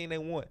anything they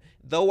want.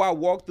 Though I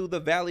walk through the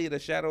valley of the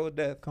shadow of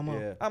death, come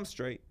on, I'm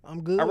straight.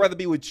 I'm good. I'd rather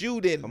be with you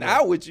than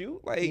not with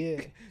you.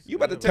 Like you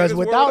about to tear this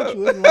world up. Because without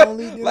you, it's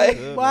lonely. Like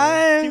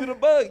keep it a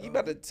bug. You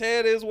about to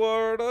tear this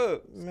world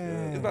up.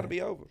 Man. It's about to be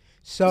over.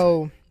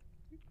 So,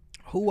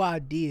 who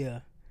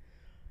idea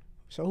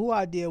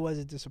was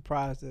it to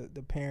surprise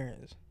the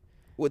parents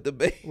with the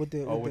baby? With the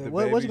baby?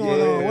 What's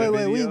going on?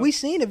 Wait. We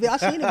seen the video. I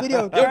seen the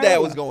video. Your dad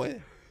was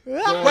going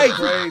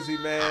crazy,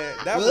 man.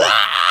 That was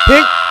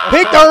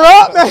picked her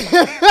up, man.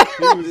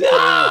 He was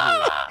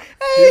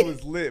crazy. He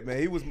was lit, man.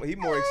 He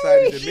more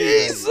excited than me.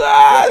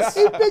 Jesus,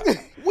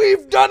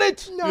 we've done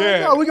it.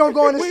 No, we're gonna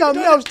go into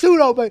something else too,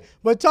 though.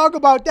 But talk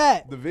about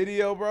that. The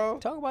video, bro.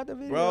 Talk about the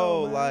video,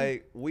 bro. Man.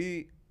 Like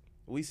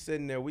we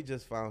sitting there, we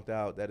just found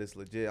out that it's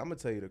legit. I'm gonna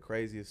tell you the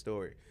craziest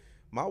story.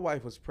 My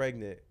wife was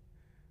pregnant.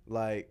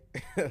 Like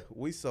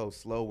we so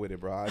slow with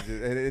it, bro.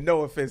 And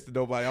no offense to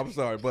nobody, I'm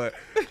sorry, but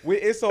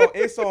it's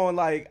on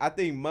like I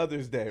think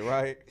Mother's Day,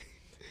 right?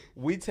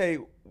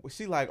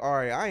 She like, all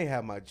right, I ain't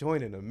had my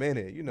joint in a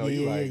minute. You know,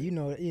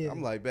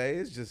 I'm like, babe,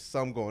 it's just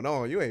something going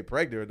on. You ain't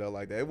pregnant or nothing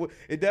like that.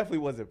 It definitely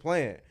wasn't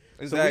planned.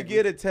 Exactly. So we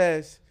get a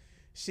test.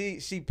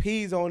 She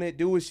pees on it,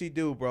 do what she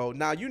do, bro.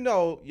 Now you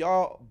know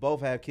y'all both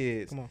have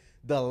kids. Come on.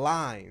 The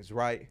lines,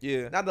 right?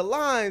 Yeah. Now the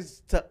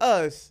lines to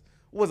us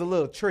was a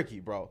little tricky,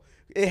 bro.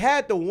 It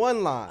had the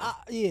one line.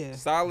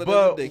 Solid.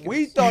 But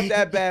we thought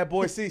that bad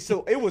boy. See,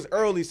 so it was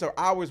early, so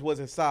ours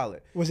wasn't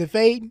solid. Was it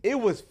fade? It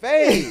was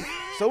fade.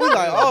 So we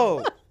like,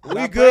 oh,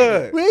 we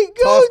good. We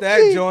good. Toss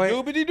that joint.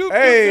 Doobity-doop.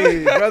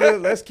 Hey, brother,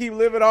 let's keep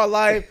living our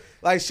life.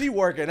 Like she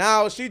working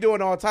out, she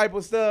doing all type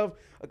of stuff.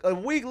 A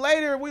week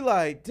later, we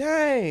like,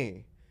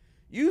 dang.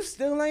 You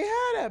still ain't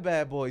had that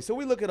bad boy. So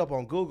we look it up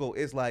on Google.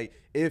 It's like,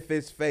 if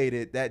it's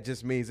faded, that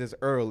just means it's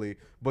early,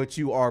 but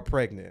you are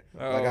pregnant.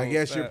 Like, I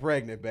guess you're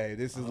pregnant, babe.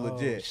 This is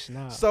legit.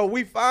 Snap. So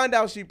we find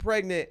out she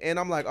pregnant, and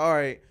I'm like, all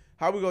right,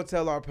 how we going to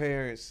tell our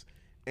parents?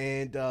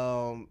 And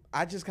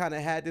I just kind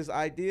of had this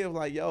idea of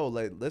like, yo,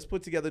 let's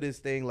put together this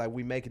thing like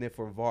we making it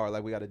for VAR.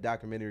 Like we got a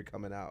documentary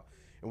coming out,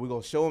 and we're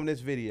going to show them this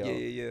video.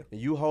 Yeah.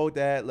 And you hold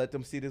that, let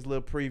them see this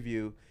little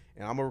preview,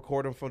 and I'm going to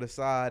record them from the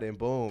side, and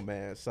boom,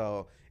 man.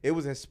 So it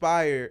was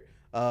inspired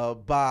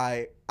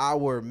by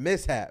our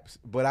mishaps,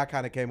 but I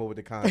kind of came up with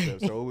the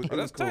concept. So it was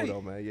cool, tight.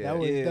 though, man. Yeah. That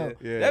was dope.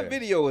 Yeah. That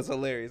video was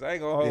hilarious. I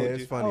ain't going to hold you.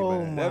 It's funny,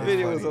 man. That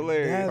video was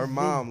hilarious. Her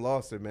mom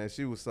lost it, man.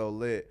 She was so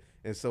lit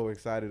and so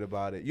excited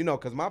about it. You know,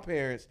 because my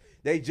parents,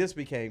 they just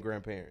became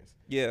grandparents.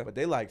 Yeah. But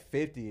they like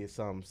 50 or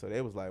something. So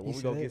they was like, when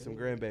we going to get some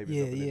grandbabies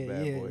up in this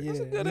bad boy? That's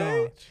a good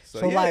age.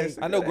 So like,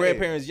 I know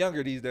grandparents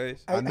younger these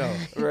days. I know.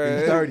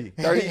 Right. 30.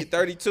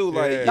 32,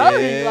 like,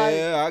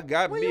 I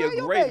got me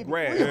a great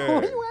grand.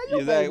 Where Where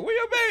your baby?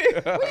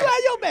 Where you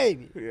at your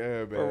baby?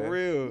 Yeah, man. For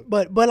real.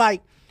 But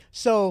like,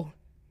 so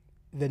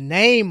the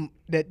name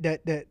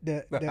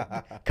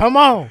the come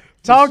on,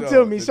 talk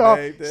to me.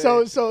 So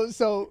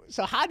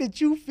how did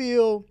you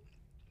feel?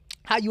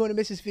 How you and the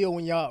missus feel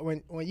when y'all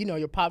when you know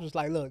your pops was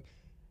like, look,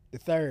 the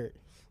third.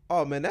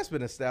 Oh man, that's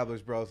been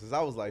established, bro, since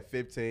I was like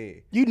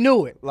 15. You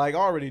knew it. Like, I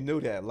already knew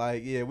that.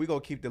 Like, yeah, we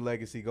gonna keep the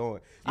legacy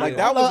going. Like, Yeah.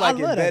 that was like I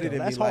love embedded that, in though.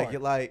 me. That's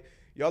hard. Like,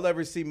 y'all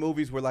ever see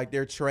movies where like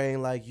they're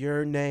trained, like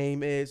your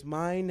name is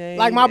my name.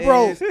 Like my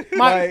bro, is,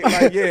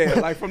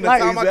 like from the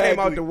Like, time I came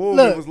out the womb,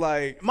 look, it was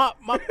like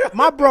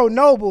my bro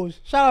Nobles.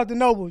 Shout out to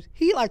Nobles.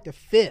 He like the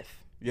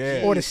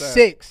 5th, or the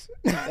 6th.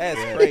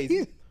 That's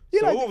crazy.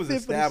 So like it was the 5th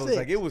or the established.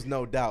 Like 6th. it was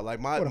no doubt. Like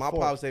my Or the 4th.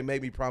 pops, they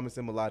made me promise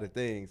him a lot of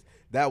things.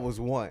 That was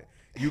one.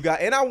 You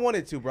got, and I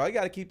wanted to, bro. You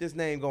got to keep this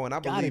name going. I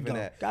believe in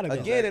that. Gotta go.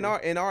 Again,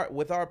 in our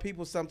with our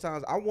people,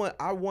 sometimes I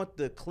want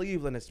the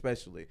Cleveland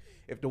especially.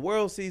 If the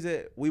world sees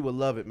it, we would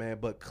love it, man.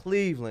 But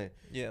Cleveland,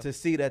 to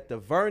see that the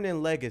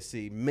Vernon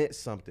legacy meant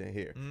something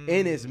here,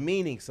 and it's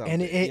meaning something,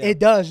 And it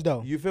does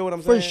though. You feel what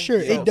I'm saying? For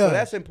sure, So, it does. So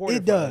that's important.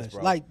 It for does. us,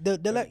 bro. Like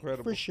the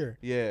for sure.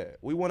 Yeah,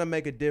 we want to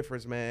make a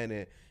difference, man.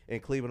 And in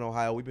Cleveland,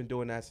 Ohio, we've been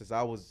doing that since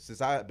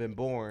I've been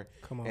born.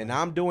 Come on, and man.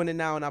 I'm doing it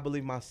now, and I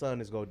believe my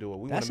son is gonna do it.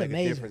 We want That's to make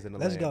amazing. a difference in the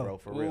Let's land, go. bro.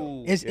 For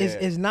real.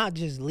 It's not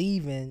just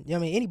leaving. I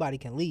mean, anybody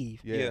can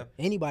leave. Yeah.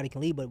 Anybody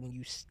can leave, but when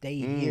you stay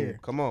here,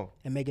 Come on.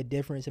 and make a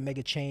difference and make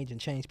a change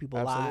and change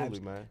people's Absolutely,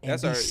 lives, man.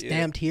 and be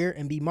stamped here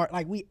and be marked.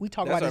 Like we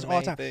talk That's about this our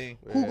all the main time. thing.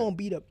 Who Yeah.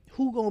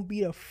 gonna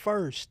be the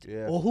first,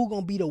 Yeah. or who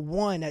gonna be the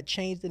one that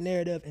changed the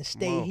narrative and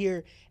stay on.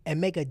 here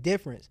and make a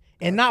difference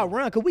and not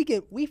run? Cause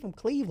we from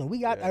Cleveland. We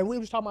got, and we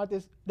was talking about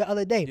this the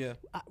other day. Yeah.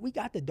 We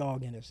got the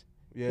dog in us.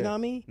 Yeah. You know what I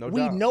mean? No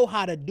we doubt. know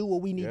how to do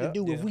what we need to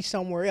do if Yeah. we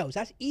somewhere else.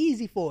 That's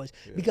easy for us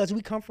because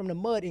we come from the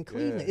mud in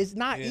Cleveland. Yeah. It's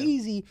not Yeah.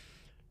 easy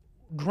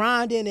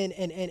grinding and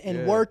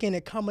Yeah. working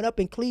and coming up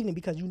in Cleveland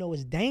because you know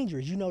it's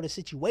dangerous. You know the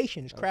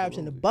situation. It's crabs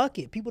in the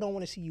bucket. People don't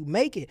want to see you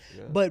make it.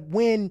 Yeah. But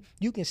when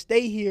you can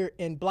stay here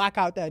and block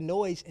out that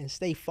noise and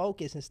stay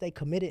focused and stay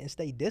committed and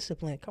stay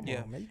disciplined, come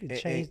on, man. You can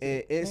change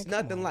It's man, come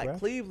nothing on, like bro.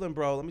 Cleveland,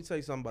 bro. Let me tell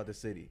you something about the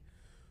city.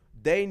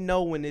 They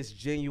know when it's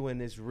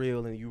genuine, it's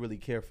real, and you really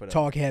care for them.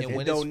 Talk heavy. And And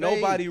when don't it's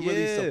fake, nobody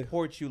really yeah.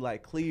 support you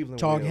like Cleveland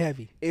Talk will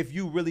heavy. if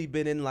you really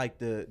been in like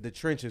the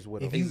trenches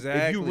with them. If you- If you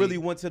Exactly. really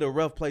went to the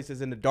rough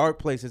places and the dark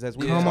places as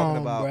we were Come talking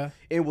on, about, bruh.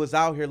 it was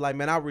out here like,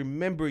 man, I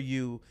remember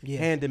you Yeah.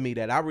 handing me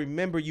that. I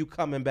remember you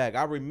coming back.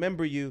 I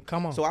remember you.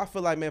 Come on. So I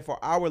feel like, man,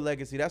 for our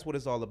legacy, that's what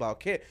it's all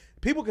about.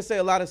 People can say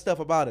a lot of stuff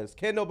about us.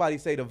 Can't nobody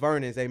say the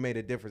Vernons ain't made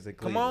a difference in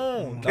Come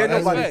Cleveland. on. No, Can't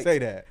that's nobody facts. say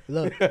that.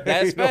 Look,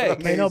 That's You know what I facts.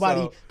 mean? ain't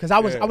nobody, So, because I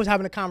yeah. was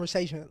having a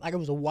conversation like it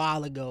was a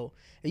while ago.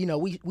 And, you know,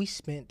 we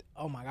spent,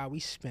 oh my God, we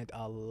spent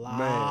a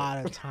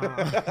lot of time.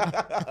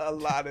 a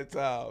lot of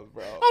times,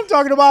 bro. I'm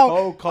talking about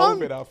Whole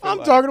COVID, I feel I'm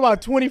like. talking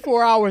about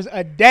 24 hours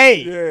a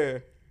day Yeah.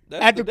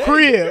 That's at the day.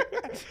 crib.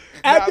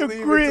 At Not the leaving till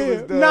it's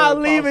crib, done. not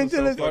Pops leaving is till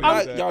so it's.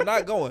 funny. Y'all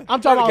not going.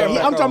 I'm talking Turn about. the camera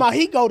I'm back talking on. about.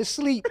 He go to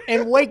sleep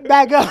and wake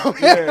back up.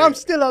 Yeah. I'm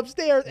still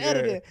upstairs Yeah.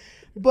 editing,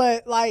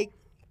 but like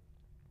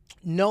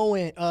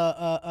knowing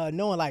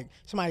like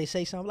somebody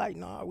say something like,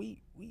 "Nah,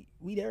 we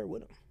there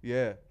with them.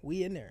 Yeah.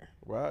 We in there.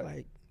 Right.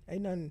 Like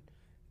ain't nothing.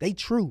 They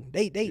true.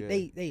 They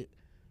Yeah.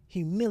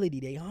 humility.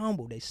 They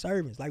humble. They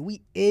servants. Like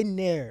we in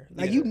there.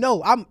 Like Yeah. you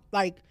know, I'm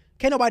like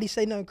can't nobody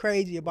say nothing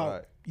crazy about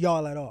Right.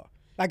 y'all at all.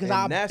 Like, cause And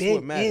I've that's what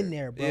been matters. in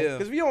there, bro. Yeah.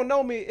 Because if you don't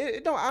know me,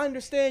 it don't. I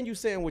understand you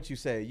saying what you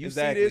say. You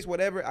Exactly. see this,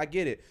 whatever. I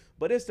get it.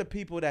 But it's the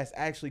people that's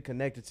actually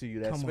connected to you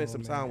that Come spend on,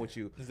 some man. time with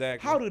you.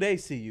 Exactly. How do they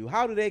see you?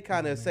 How do they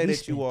kind of say we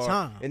that you spend are?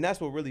 time. And that's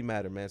what really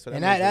matter, man. So that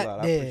And makes that a lot.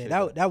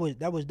 I appreciate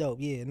that was dope.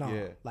 Yeah, no,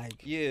 Yeah. like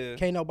Yeah.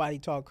 can't nobody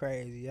talk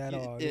crazy at all.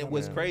 you know And what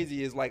what's I'm saying?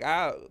 crazy is like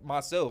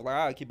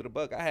I keep it a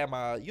buck. I had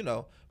my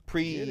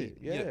Get it,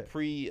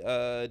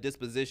 yeah.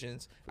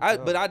 dispositions. sure.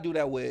 But I do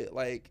that with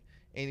like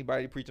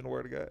anybody preaching the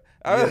word of God.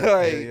 Yeah, I'm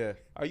like, yeah.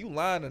 are you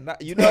lying or not?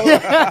 You know,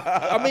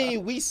 I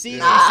mean, we see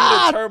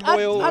the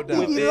turmoil I think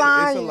with he it.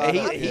 lying. It's a lot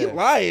of- He yeah.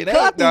 lying. I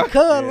Ain't think no.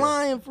 Cud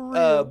lying for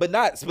real. But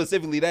not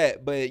specifically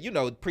that, but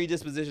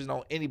predispositions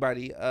on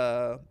anybody.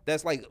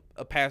 That's like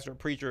a pastor,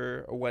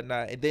 preacher, or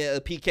whatnot, and then a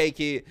PK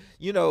kid,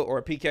 or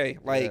a PK.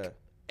 Like Yeah.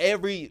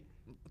 every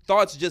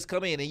thoughts just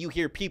come in, and you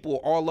hear people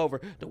all over.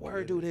 The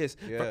word do this,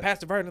 Yeah.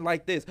 Pastor Vernon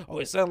like this. Oh,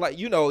 it sounds like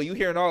you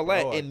hearing all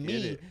that, Oh, I and get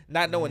me it.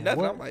 not knowing Man,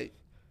 nothing. what? I'm like,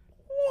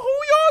 who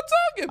y'all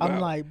talking about? I'm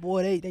like,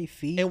 boy, they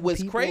feed. And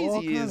what's people, all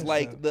crazy kind is of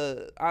like stuff.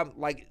 I'm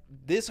like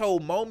this whole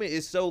moment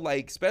is so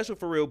like special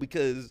for real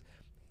because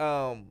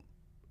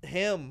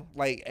him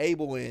like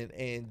Abel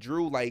and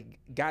Drew like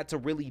got to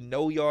really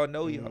know y'all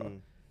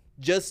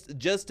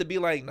just to be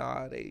like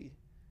nah they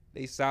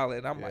solid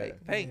and I'm Yeah.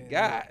 like thank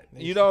Yeah, God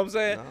they- you know what I'm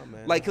saying Nah,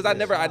 man. like because Nah,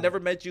 I they never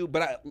met you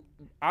but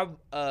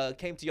I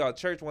came to y'all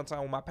church one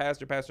time with my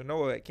pastor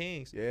Noah at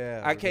King's.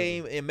 Yeah. I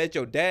came and met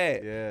your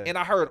dad, Yeah. and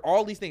I heard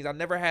all these things. I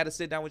never had to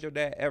sit down with your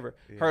dad ever.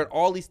 Yeah. Heard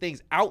all these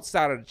things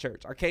outside of the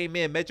church. I came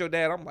in, met your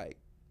dad. I'm like,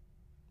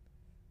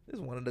 this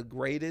is one of the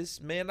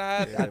greatest men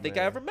I think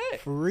I man. ever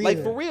met. For real.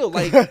 Like for real.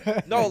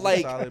 Like no, He's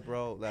like solid,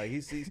 bro. Like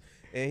he sees,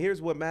 and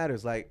here's what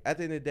matters. Like at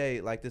the end of the day,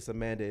 like this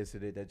Amanda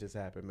incident that just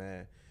happened,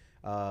 man.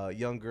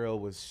 Young girl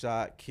was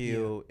shot,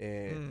 killed,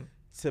 and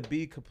to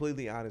be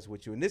completely honest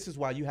with you, and this is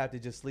why you have to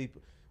just sleep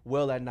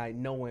well at night,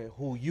 knowing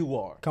who you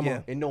are, Come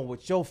on. and knowing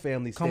what your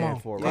family Come stand on.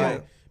 for, Yeah.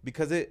 right?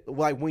 Because it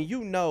like when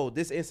you know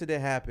this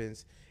incident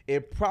happens,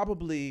 it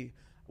probably.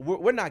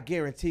 We're not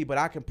guaranteed, but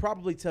I can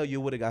probably tell you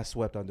it would have got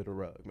swept under the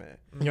rug, man.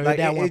 Like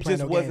it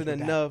just wasn't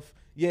enough.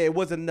 Yeah, it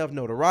wasn't enough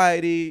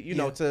notoriety, you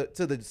know, to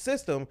the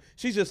system.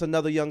 She's just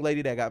another young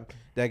lady that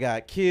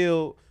got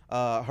killed.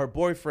 Her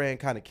boyfriend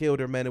kind of killed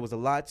her, man. It was a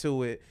lot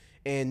to it,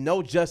 and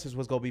no justice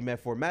was gonna be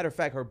met for her. Matter of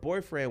fact, her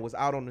boyfriend was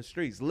out on the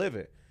streets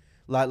living,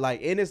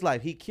 like in his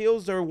life. He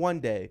kills her one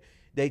day.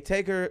 They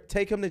take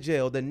him to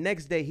jail. The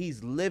next day,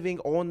 he's living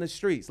on the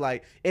streets,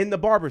 like in the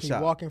barbershop.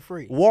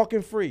 He's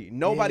walking free.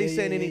 Nobody's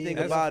saying anything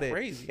about it.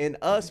 Crazy. And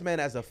us, man,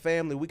 as a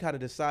family, we kind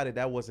of decided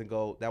that wasn't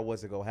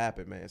gonna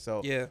happen, man.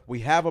 So we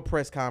have a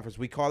press conference.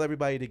 We call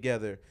everybody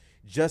together.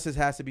 Justice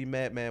has to be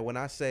met, man. When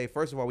I say,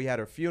 first of all, we had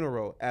her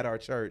funeral at our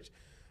church.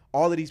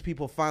 All of these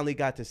people finally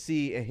got to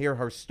see and hear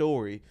her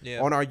story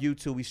on our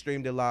YouTube. We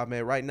streamed it live,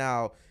 man. Right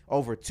now,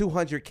 over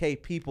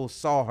 200K people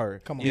saw her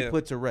be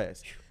put to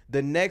rest.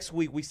 The next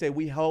week, we said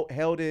we're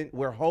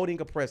holding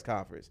a press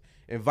conference.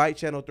 Invite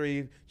Channel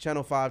 3,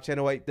 Channel 5,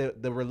 Channel 8,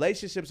 the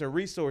relationships and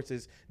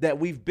resources that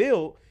we've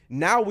built.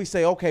 Now we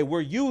say, okay,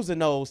 we're using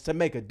those to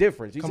make a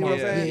difference. You see what I'm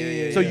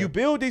saying? So you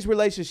build these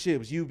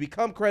relationships, you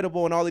become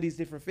credible in all of these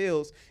different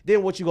fields.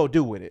 Then what you gonna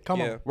do with it?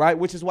 Come on, right?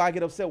 Which is why I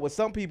get upset with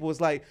some people. It's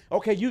like,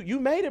 okay, you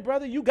made it,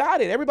 brother. You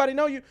got it. Everybody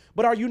know you.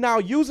 But are you now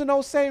using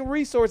those same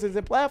resources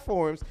and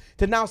platforms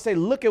to now say,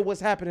 look at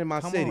what's happening in my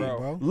city.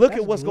 Look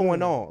at what's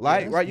going on.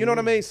 Like, right? You know what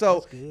I mean?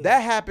 So that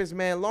happens,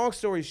 man. Long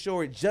story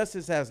short,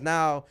 justice has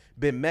now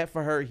been met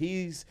for her.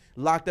 He's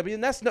locked up.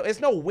 And it's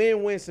no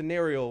win-win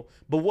scenario.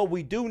 But what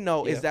we do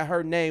know is that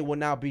her name will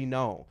now be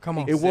known. Come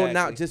on. It will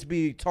not just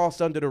be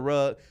tossed under the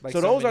rug. Like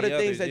so those are the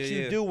things that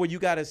you do where you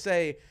got to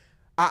say,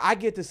 I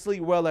get to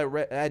sleep well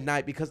at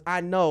night because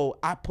I know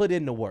I put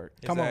in the work.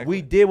 Come on.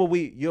 We did what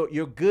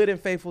you're good and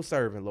faithful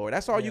servant, Lord.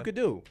 That's all you could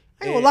do.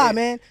 I ain't gonna lie,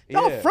 man.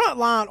 Y'all front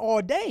line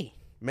all day.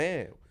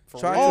 Man.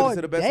 Try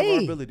to the best of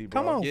our ability,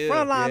 bro. Come on,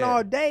 front line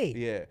all day.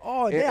 Yeah.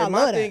 All day. And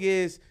my thing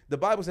is, the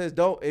Bible says,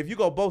 if you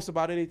go boast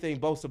about anything,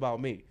 boast about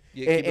me.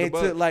 And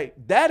to like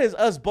that is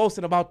us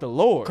boasting about the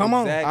Lord. Come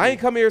on. I ain't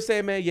come here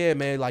saying,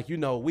 man, like, you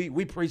know,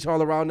 we preach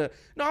all around the.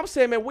 No, I'm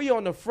saying, man, we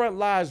on the front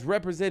lines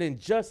representing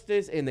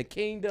justice in the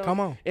kingdom. Come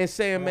on. And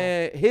saying,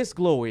 man, his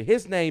glory,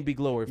 his name be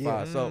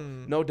glorified. So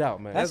no doubt,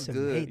 man. That's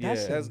good.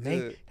 That's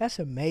good. That's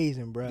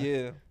amazing, bro.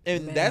 Yeah.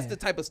 And that's the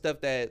type of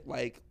stuff that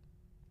like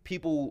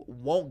people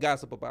won't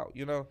gossip about,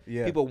 you know?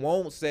 Yeah. People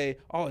won't say,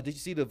 oh, did you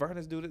see the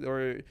Vernons do this?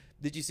 Or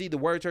did you see the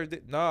Word Church?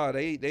 No,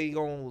 they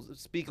gonna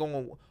speak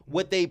on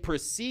what they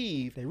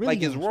perceive they really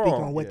like is wrong. Speak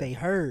on what they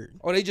heard.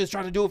 Or they just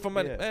trying to do it for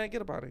money. Man,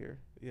 get up out of here.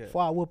 Yeah.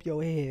 Before I whoop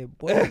your head,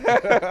 boy. Get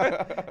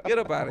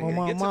up out of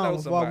here. Get to know somebody.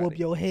 Before I whoop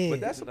your head.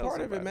 But that's a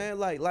part of it, man.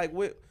 Like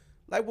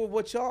with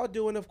what y'all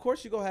doing, of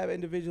course you're going to have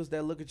individuals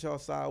that look at y'all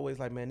sideways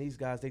like, man, these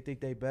guys, they think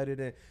they better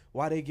than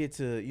why they get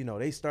to, you know,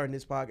 they starting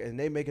this podcast and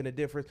they making a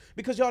difference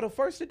because y'all the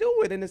first to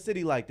do it in a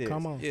city like this.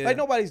 Come on. Yeah. Like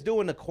nobody's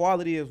doing the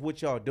quality of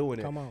what y'all doing.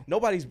 Come on.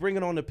 Nobody's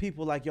bringing on the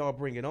people like y'all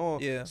bringing on.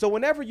 Yeah. So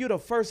whenever you're the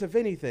first of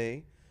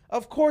anything,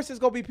 of course it's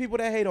going to be people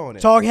that hate on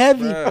it. Talk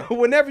heavy.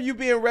 Whenever you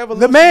being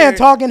revolutionary. The man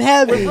talking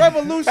heavy. With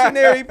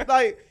revolutionary,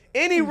 like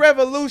any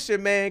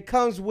revolution, man,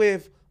 comes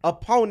with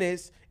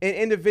opponents and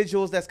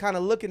individuals that's kind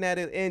of looking at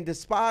it and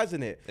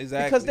despising it.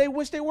 Exactly. Because they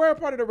wish they were a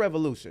part of the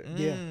revolution.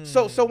 Yeah.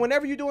 So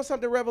whenever you're doing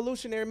something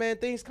revolutionary, man,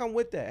 things come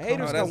with that.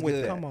 Haters come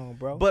with that. Come on,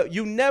 bro. But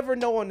you never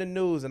know on the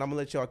news, and I'm going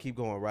to let y'all keep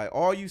going, right?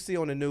 All you see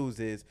on the news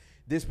is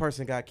this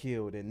person got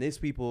killed, and this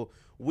people,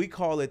 we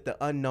call it the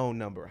unknown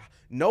number.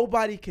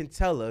 Nobody can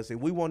tell us, and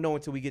we won't know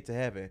until we get to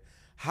heaven,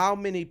 how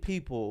many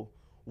people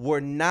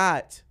were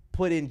not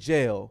put in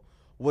jail,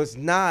 was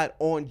not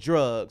on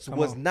drugs,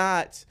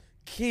 not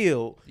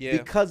killed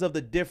because of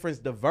the difference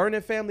the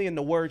Vernon family and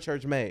the Word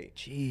Church made.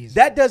 Jesus.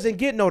 That doesn't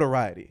get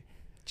notoriety.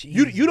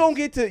 You don't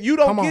get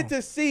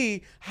to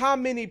see how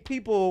many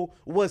people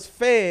was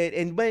fed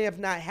and may have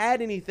not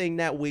had anything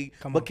that week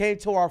but came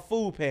to our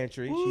food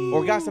pantry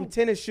or got some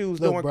tennis shoes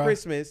during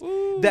Christmas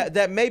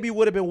that maybe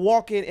would have been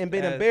walking and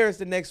been embarrassed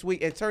the next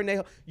week and turned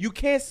their. You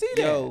can't see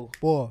that.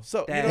 Boy.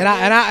 So and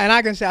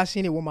I can say I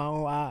seen it with my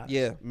own eyes.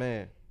 Yeah,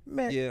 man.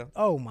 Yeah.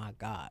 Oh my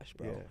gosh,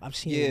 bro. I've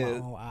seen it with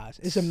my own eyes.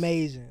 It's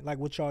amazing, like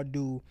what y'all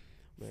do,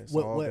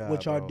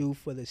 what y'all do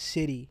for the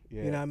city.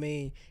 You know what I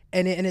mean?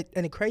 And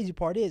the crazy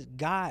part is,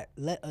 God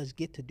let us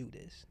get to do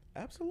this.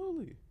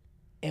 Absolutely.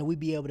 And we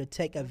be able to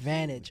take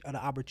advantage of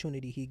the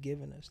opportunity He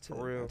given us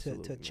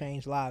to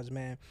change lives,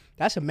 man.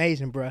 That's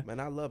amazing, bro. Man,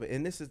 I love it.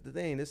 And this is the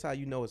thing. This is how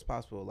you know it's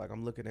possible. Like,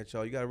 I'm looking at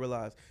y'all. You got to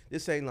realize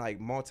this ain't like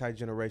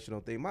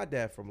multi-generational thing. My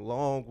dad from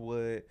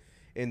Longwood,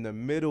 in the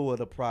middle of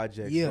the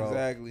project, bro,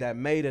 exactly. That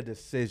made a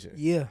decision.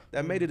 Yeah.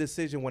 That made a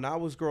decision. When I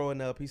was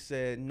growing up, he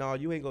said, no,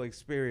 you ain't going to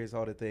experience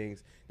all the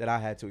things that I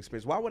had to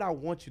experience. Why would I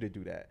want you to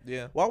do that?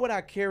 Yeah. Why would I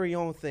carry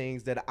on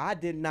things that I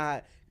did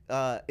not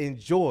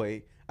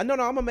enjoy? No, I'm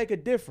gonna make a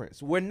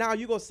difference. Where now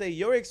you gonna say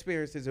your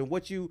experiences and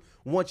what you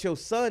want your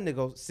son to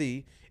go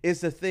see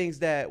is the things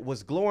that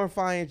was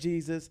glorifying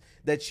Jesus,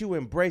 that you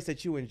embrace,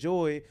 that you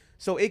enjoy.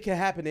 So it can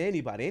happen to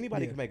anybody.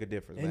 Anybody can make a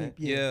difference, man.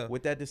 Yeah.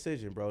 With that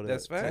decision, bro.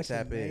 That's facts.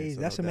 That's amazing.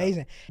 So That's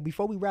amazing.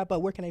 Before we wrap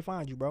up, where can they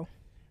find you, bro?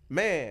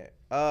 Man,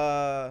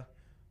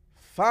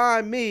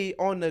 find me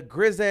on the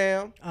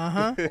Grizzam.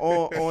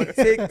 On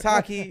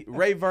TikTok,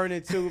 Ray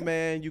Vernon II,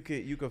 man. You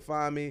can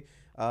find me.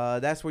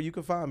 That's where you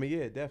can find me.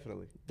 Yeah,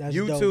 definitely. That's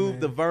YouTube, dope, man.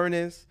 the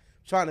Vernons.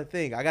 Trying to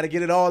think. I got to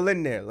get it all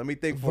in there. Let me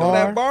think. VAR.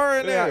 That bar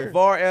in there.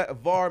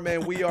 VAR,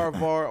 man. We are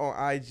VAR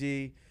on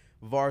IG.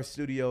 VAR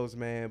Studios,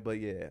 man. But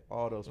yeah,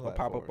 all those platforms.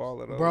 Pop up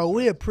all of those. Bro,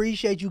 we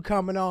appreciate you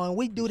coming on.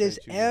 We do this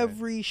Appreciate you,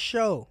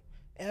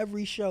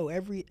 every show,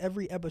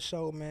 every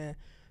episode, man.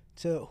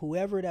 To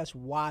whoever that's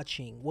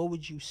watching, what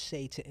would you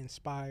say to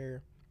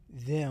inspire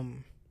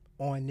them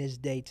on this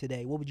day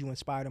today? What would you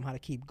inspire them how to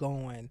keep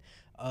going,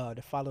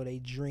 to follow their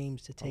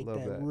dreams, to take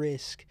that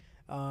risk,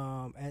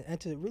 and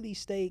to really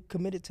stay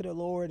committed to the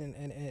Lord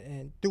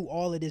and through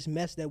all of this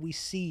mess that we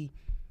see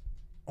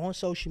on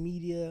social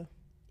media,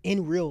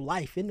 in real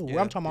life, in the world.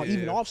 I'm talking about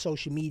even off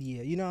social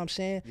media. You know what I'm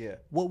saying? Yeah.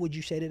 What would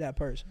you say to that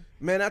person?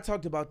 Man, I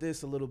talked about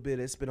this a little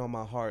bit. It's been on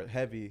my heart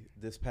heavy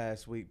this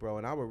past week, bro.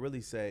 And I would really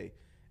say,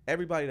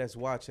 everybody that's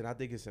watching, I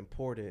think it's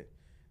important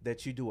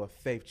that you do a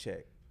faith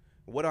check.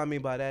 What I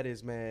mean by that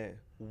is, man,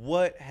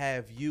 what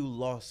have you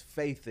lost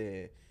faith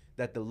in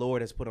that the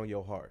Lord has put on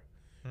your heart?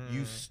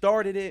 You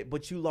started it,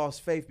 but you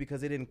lost faith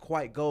because it didn't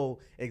quite go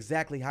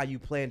exactly how you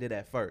planned it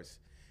at first.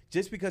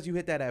 Just because you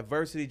hit that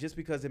adversity, just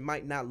because it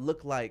might not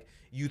look like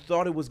you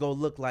thought it was going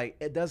to look like,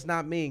 it does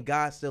not mean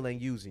God still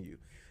ain't using you.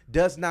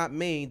 Does not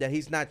mean that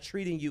he's not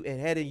treating you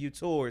and heading you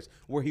towards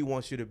where he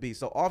wants you to be.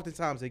 So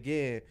oftentimes,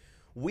 again,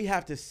 we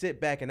have to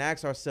sit back and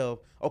ask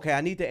ourselves, okay,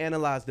 I need to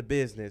analyze the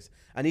business.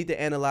 I need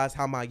to analyze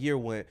how my year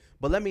went,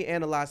 but let me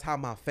analyze how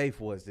my faith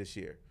was this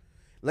year.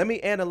 Let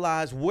me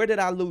analyze where did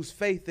I lose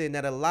faith in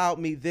that allowed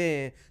me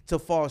then to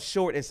fall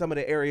short in some of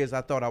the areas I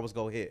thought I was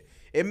going to hit.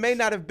 It may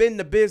not have been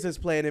the business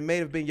plan. It may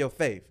have been your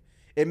faith.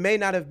 It may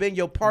not have been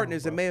your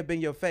partners. It may have been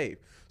your faith.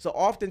 So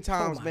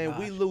oftentimes,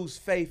 we lose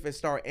faith and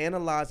start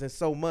analyzing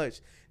so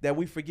much that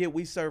we forget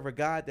we serve a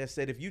God that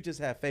said, if you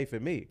just have faith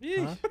in me,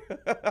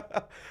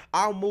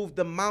 I'll move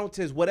the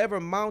mountains,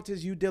 whatever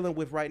mountains you dealing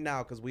with right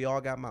now, because we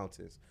all got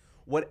mountains.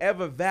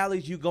 Whatever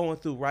valleys you going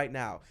through right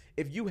now,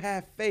 if you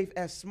have faith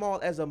as small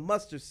as a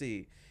mustard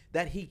seed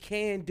that he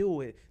can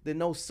do it, then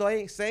those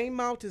same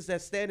mountains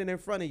that's standing in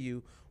front of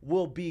you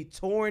will be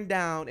torn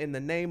down in the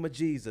name of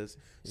Jesus.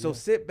 So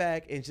sit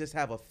back and just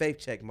have a faith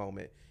check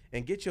moment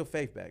and get your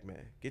faith back,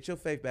 man. Get your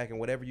faith back in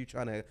whatever you're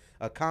trying to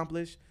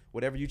accomplish,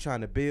 whatever you're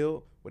trying to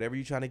build, whatever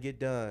you're trying to get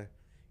done.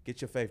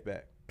 Get your faith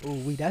back.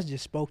 Ooh, that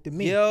just spoke to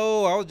me.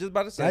 Yo, I was just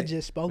about to say. That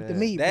just spoke to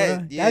me,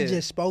 bro. That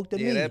just spoke to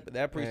me.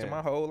 That preached to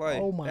my whole life.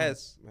 Oh, my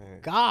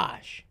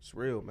gosh. It's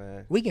real,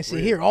 man. We can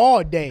sit here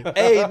all day.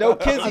 Hey, no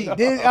kizzy.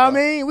 I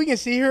mean, we can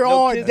sit here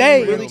all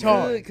day really and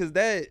talk. Because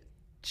that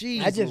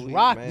just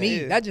rocked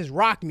me. That just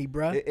rocked me,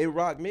 bro. It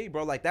rocked me,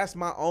 bro. Like, that's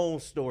my own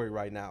story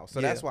right now. So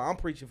that's why I'm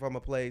preaching from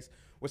a place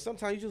where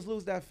sometimes you just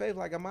lose that faith.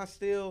 Like, am I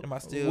still am I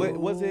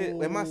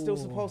still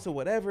supposed to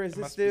whatever? Is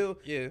it still?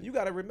 Yeah. You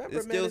got to remember,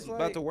 it's man. Still it's about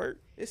like, to work.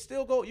 It's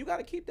still go. You got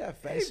to keep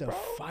that faith, it's bro. It's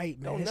a fight,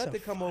 man. Don't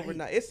nothing come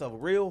overnight. It's a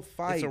real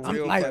fight. It's a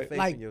real fight.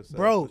 Like, in yourself,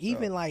 bro,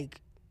 even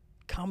like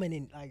coming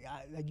in,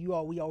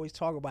 we always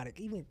talk about it.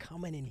 Even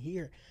coming in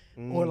here,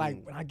 or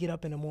like when I get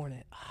up in the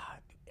morning,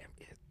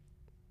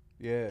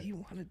 do you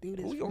want to do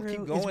this? We gonna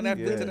keep going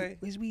after today.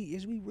 Is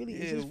we really?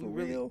 Is this for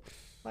real?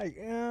 Like,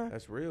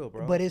 that's real,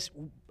 bro. But it's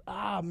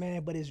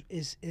but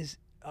it's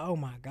oh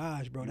my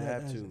gosh, bro.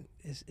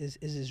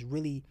 Is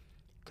really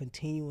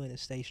continuing to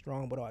stay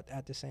strong, but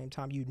at the same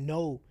time, you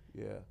know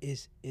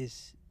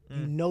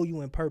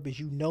you in purpose.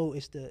 You know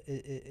it's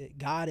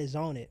God is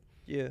on it.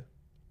 Yeah.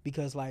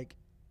 Because like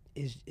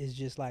it's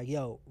just like,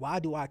 yo, why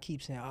do I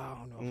keep saying, I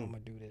don't know if I'm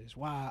gonna do this?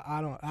 Why I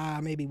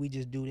don't maybe we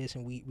just do this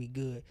and we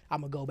good.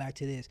 I'm gonna go back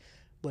to this.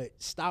 But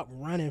stop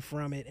running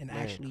from it and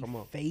actually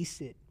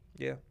face it.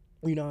 Yeah.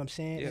 You know what I'm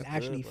saying? And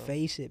actually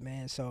face it,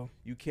 man. So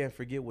you can't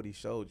forget what he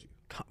showed you.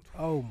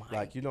 Oh my!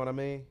 Like, you know what I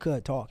mean?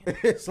 Cut talking.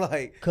 It's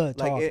like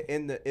talking.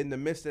 in the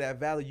midst of that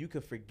valley, you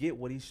could forget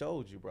what he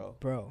showed you, bro.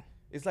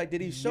 It's like,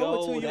 did he show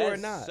it to you or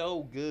not?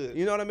 So good.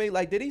 You know what I mean?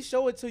 Like, did he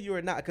show it to you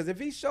or not? Because if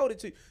he showed it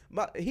to you,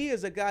 he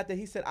is a God that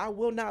he said, I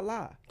will not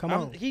lie. Come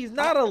on. He's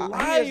not a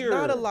liar. He is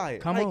not a liar.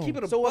 Come on. Keep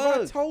it a so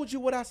bug. if I told you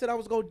what I said I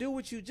was going to do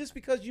with you, just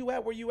because you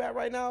at where you at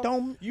right now,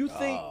 you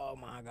think, oh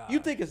my God. You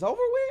think it's over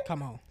with?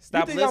 Come on.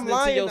 Stop listening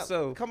to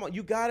yourself. Come on.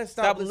 You got to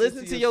stop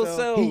listening to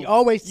yourself. He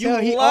always you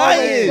he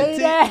lying. Say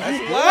that.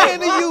 He's lying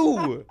to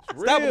you.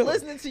 Stop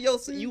listening to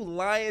yourself. You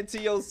lying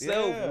to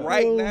yourself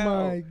right now.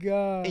 Oh my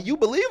God. And you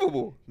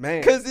believable.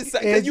 Man. Because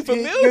you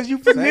familiar. Because you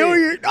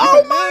familiar.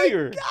 Oh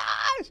my gosh.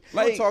 You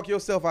would talk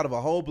yourself out of a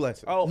whole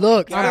blessing. Oh,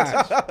 look.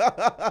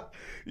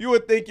 You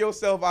would think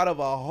yourself out of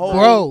a whole.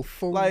 Bro,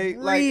 for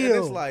real. Like, and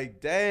it's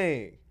like,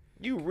 dang.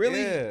 You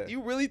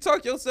really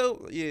talk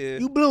yourself. Yeah.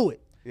 You blew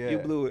it. You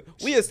blew it.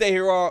 We'll stay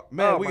here all.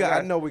 Man, oh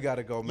I know we got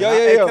to go,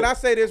 man. Yo. Can I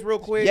say this real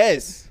quick?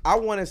 Yes. I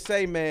want to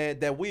say, man,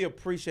 that we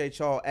appreciate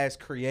y'all as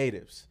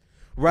creatives.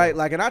 Right?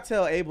 Like, and I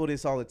tell Abel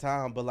this all the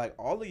time, but like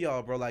all of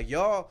y'all, bro, like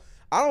y'all,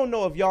 I don't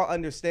know if y'all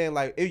understand,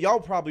 like y'all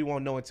probably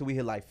won't know until we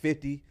hit like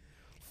 50,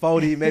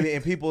 40 maybe,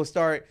 and people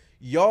start,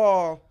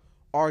 y'all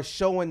are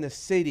showing the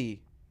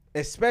city,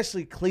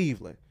 especially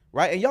Cleveland,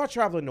 right? And y'all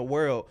traveling the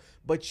world,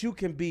 but you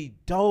can be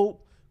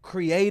dope,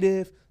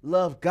 creative,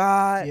 love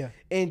God,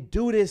 and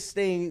do this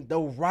thing the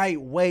right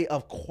way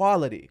of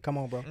quality. Come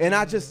on, bro. And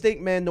I just think,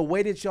 man, the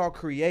way that y'all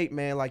create,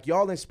 man, like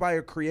y'all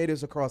inspire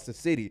creators across the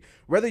city.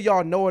 Whether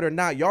y'all know it or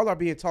not, y'all are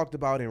being talked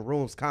about in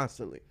rooms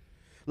constantly.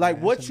 Like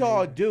what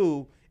y'all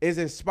do is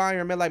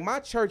inspiring, man. Like my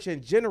church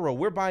in general,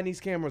 we're buying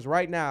these cameras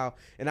right now.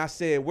 And I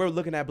said, we're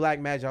looking at Black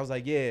Magic. I was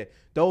like, yeah,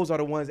 those are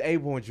the ones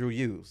Abel and Drew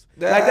used.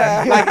 Like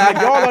that,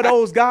 like y'all are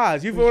those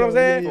guys. You feel what I'm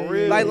saying? For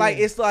real, like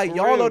it's like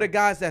y'all are the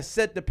guys that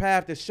set the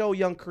path to show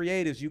young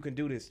creatives you can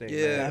do this thing.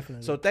 Yeah,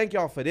 definitely. So thank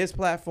y'all for this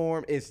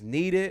platform. It's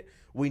needed.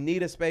 We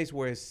need a space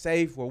where it's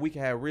safe, where we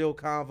can have real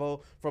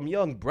convo from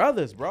young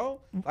brothers,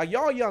 bro. Like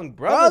y'all young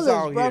brothers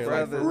out bro,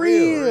 here. for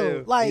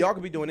real. Like y'all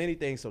could be doing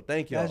anything, so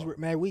thank y'all.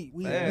 Man,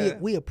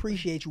 we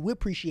appreciate you. We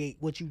appreciate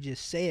what you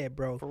just said,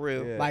 bro. For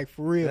real. Yeah. Like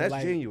for real. That's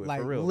like, genuine, like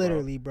for real,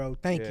 literally, bro.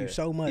 Thank you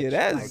so much. Yeah,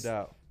 that's no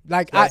doubt.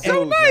 like That's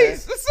so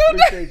nice. That's so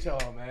nice. Appreciate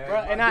y'all, man. Bro,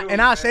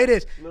 and I say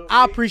this,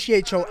 I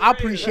appreciate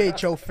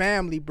your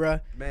family, bro.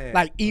 Man,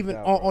 like even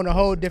doubt, on a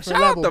whole different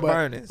Shout out level. to but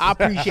Vernons. I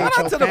appreciate Shout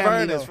your out to the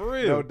family, Vernons, though. for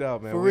real. No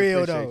doubt, man. For We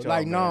real, appreciate though. y'all,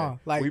 Like, man. nah,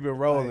 like- we've been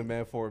rolling,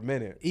 man, for a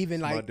minute.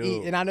 Even My like,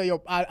 dude. and I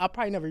know I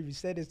probably never even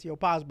said this to your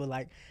pops, but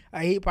like,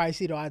 he probably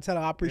see though. I tell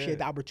him I appreciate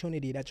the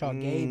opportunity that y'all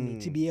gave me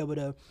to be able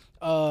to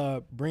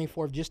bring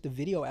forth just the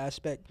video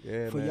aspect for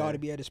y'all man. to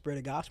be able to spread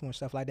the gospel and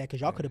stuff like that.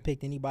 Because y'all could have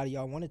picked anybody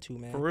y'all wanted to,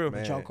 man. For real,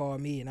 but man. y'all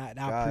called me, and I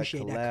God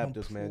appreciate that collabed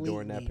completely. us, man,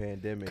 during that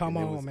pandemic. Come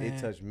and on, man. It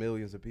touched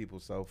millions of people,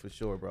 so for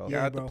sure, bro.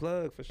 Yeah, Got bro. the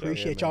plug for sure.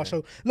 Appreciate Yeah, y'all. man.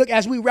 So look,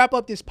 as we wrap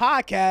up this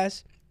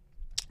podcast,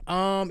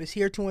 it's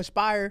here to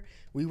inspire.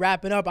 We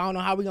wrap it up. I don't know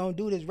how we gonna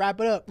do this. Wrap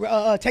it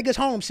up. Take us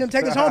home, Sim.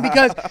 Take us home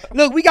because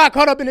look, we got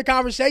caught up in the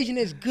conversation.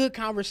 It's good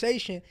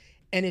conversation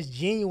and it's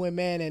genuine,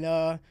 man.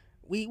 And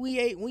we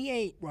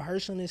ain't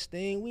rehearsing this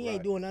thing. We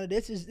ain't doing none of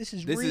this. This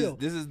is real.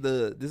 This is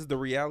the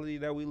reality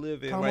that we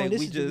live in. Come like on, this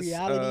we is just the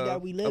reality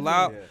that we live in.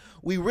 Yeah.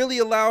 We really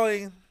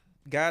allowing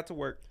God to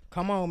work.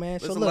 Come on, man.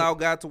 Let's So allow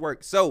look, God to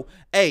work. So,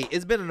 hey,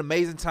 it's been an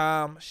amazing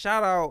time.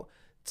 Shout out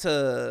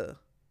to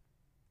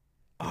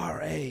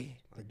R.A.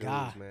 The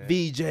God. dudes, man.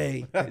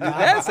 VJ.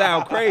 That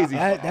sound crazy.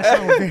 that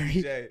sound very.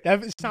 VJ.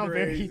 That sound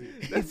Crazy.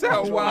 very. That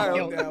sound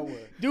wild. That one.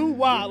 Dude,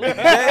 wild.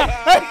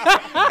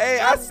 Hey,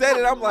 I said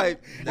it. I'm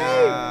like,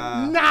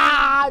 nah.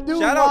 Nah, dude.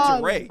 Shout out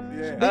to wild. Ray.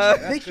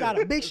 Yeah. Big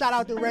shout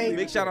out to Ray.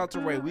 Big shout out to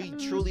Ray. We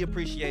truly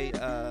appreciate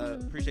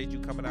you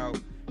coming out.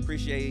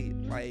 Appreciate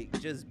like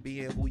just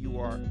being who you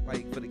are,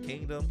 like for the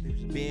kingdom,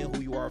 being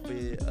who you are for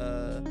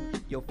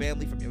your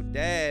family, from your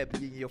dad,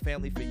 being your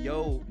family for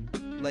your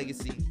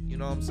legacy. You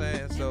know what I'm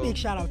saying? So Big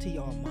shout out to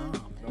your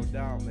mom. No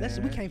doubt, man.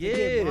 Listen, we can't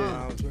forget Yeah.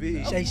 mom.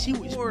 V. Say she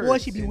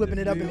be whipping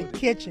it up in the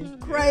kitchen.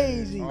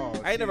 Crazy. Oh,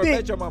 I ain't never Big-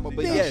 met your mama,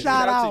 but big yes,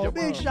 shout out to out, your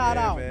big mom. shout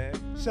out. man.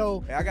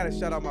 So Hey, I gotta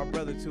shout out my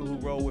brother too, who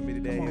rolled with me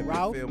today. Come on, Him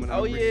Ralph. filming. I Oh,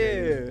 appreciate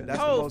yeah. it. That's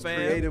Ho, the most fam.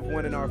 creative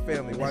one in our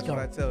family. Let's Watch go.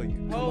 what I tell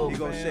you. Ho, He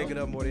gonna fam. shake it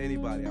up more than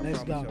anybody. I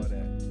Let's promise go. y'all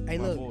that. Hey,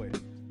 My look. boy.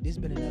 this has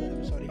been another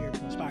episode of Here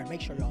to Inspire.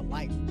 Make sure y'all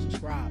like,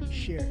 subscribe,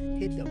 share,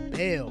 hit the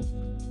bell,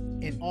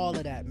 and all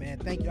of that, man.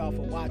 Thank y'all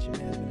for watching,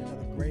 man. It's been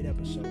another great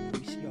episode.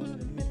 We see y'all in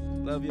a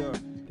minute. Love y'all.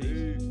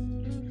 Peace.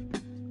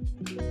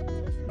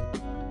 Peace.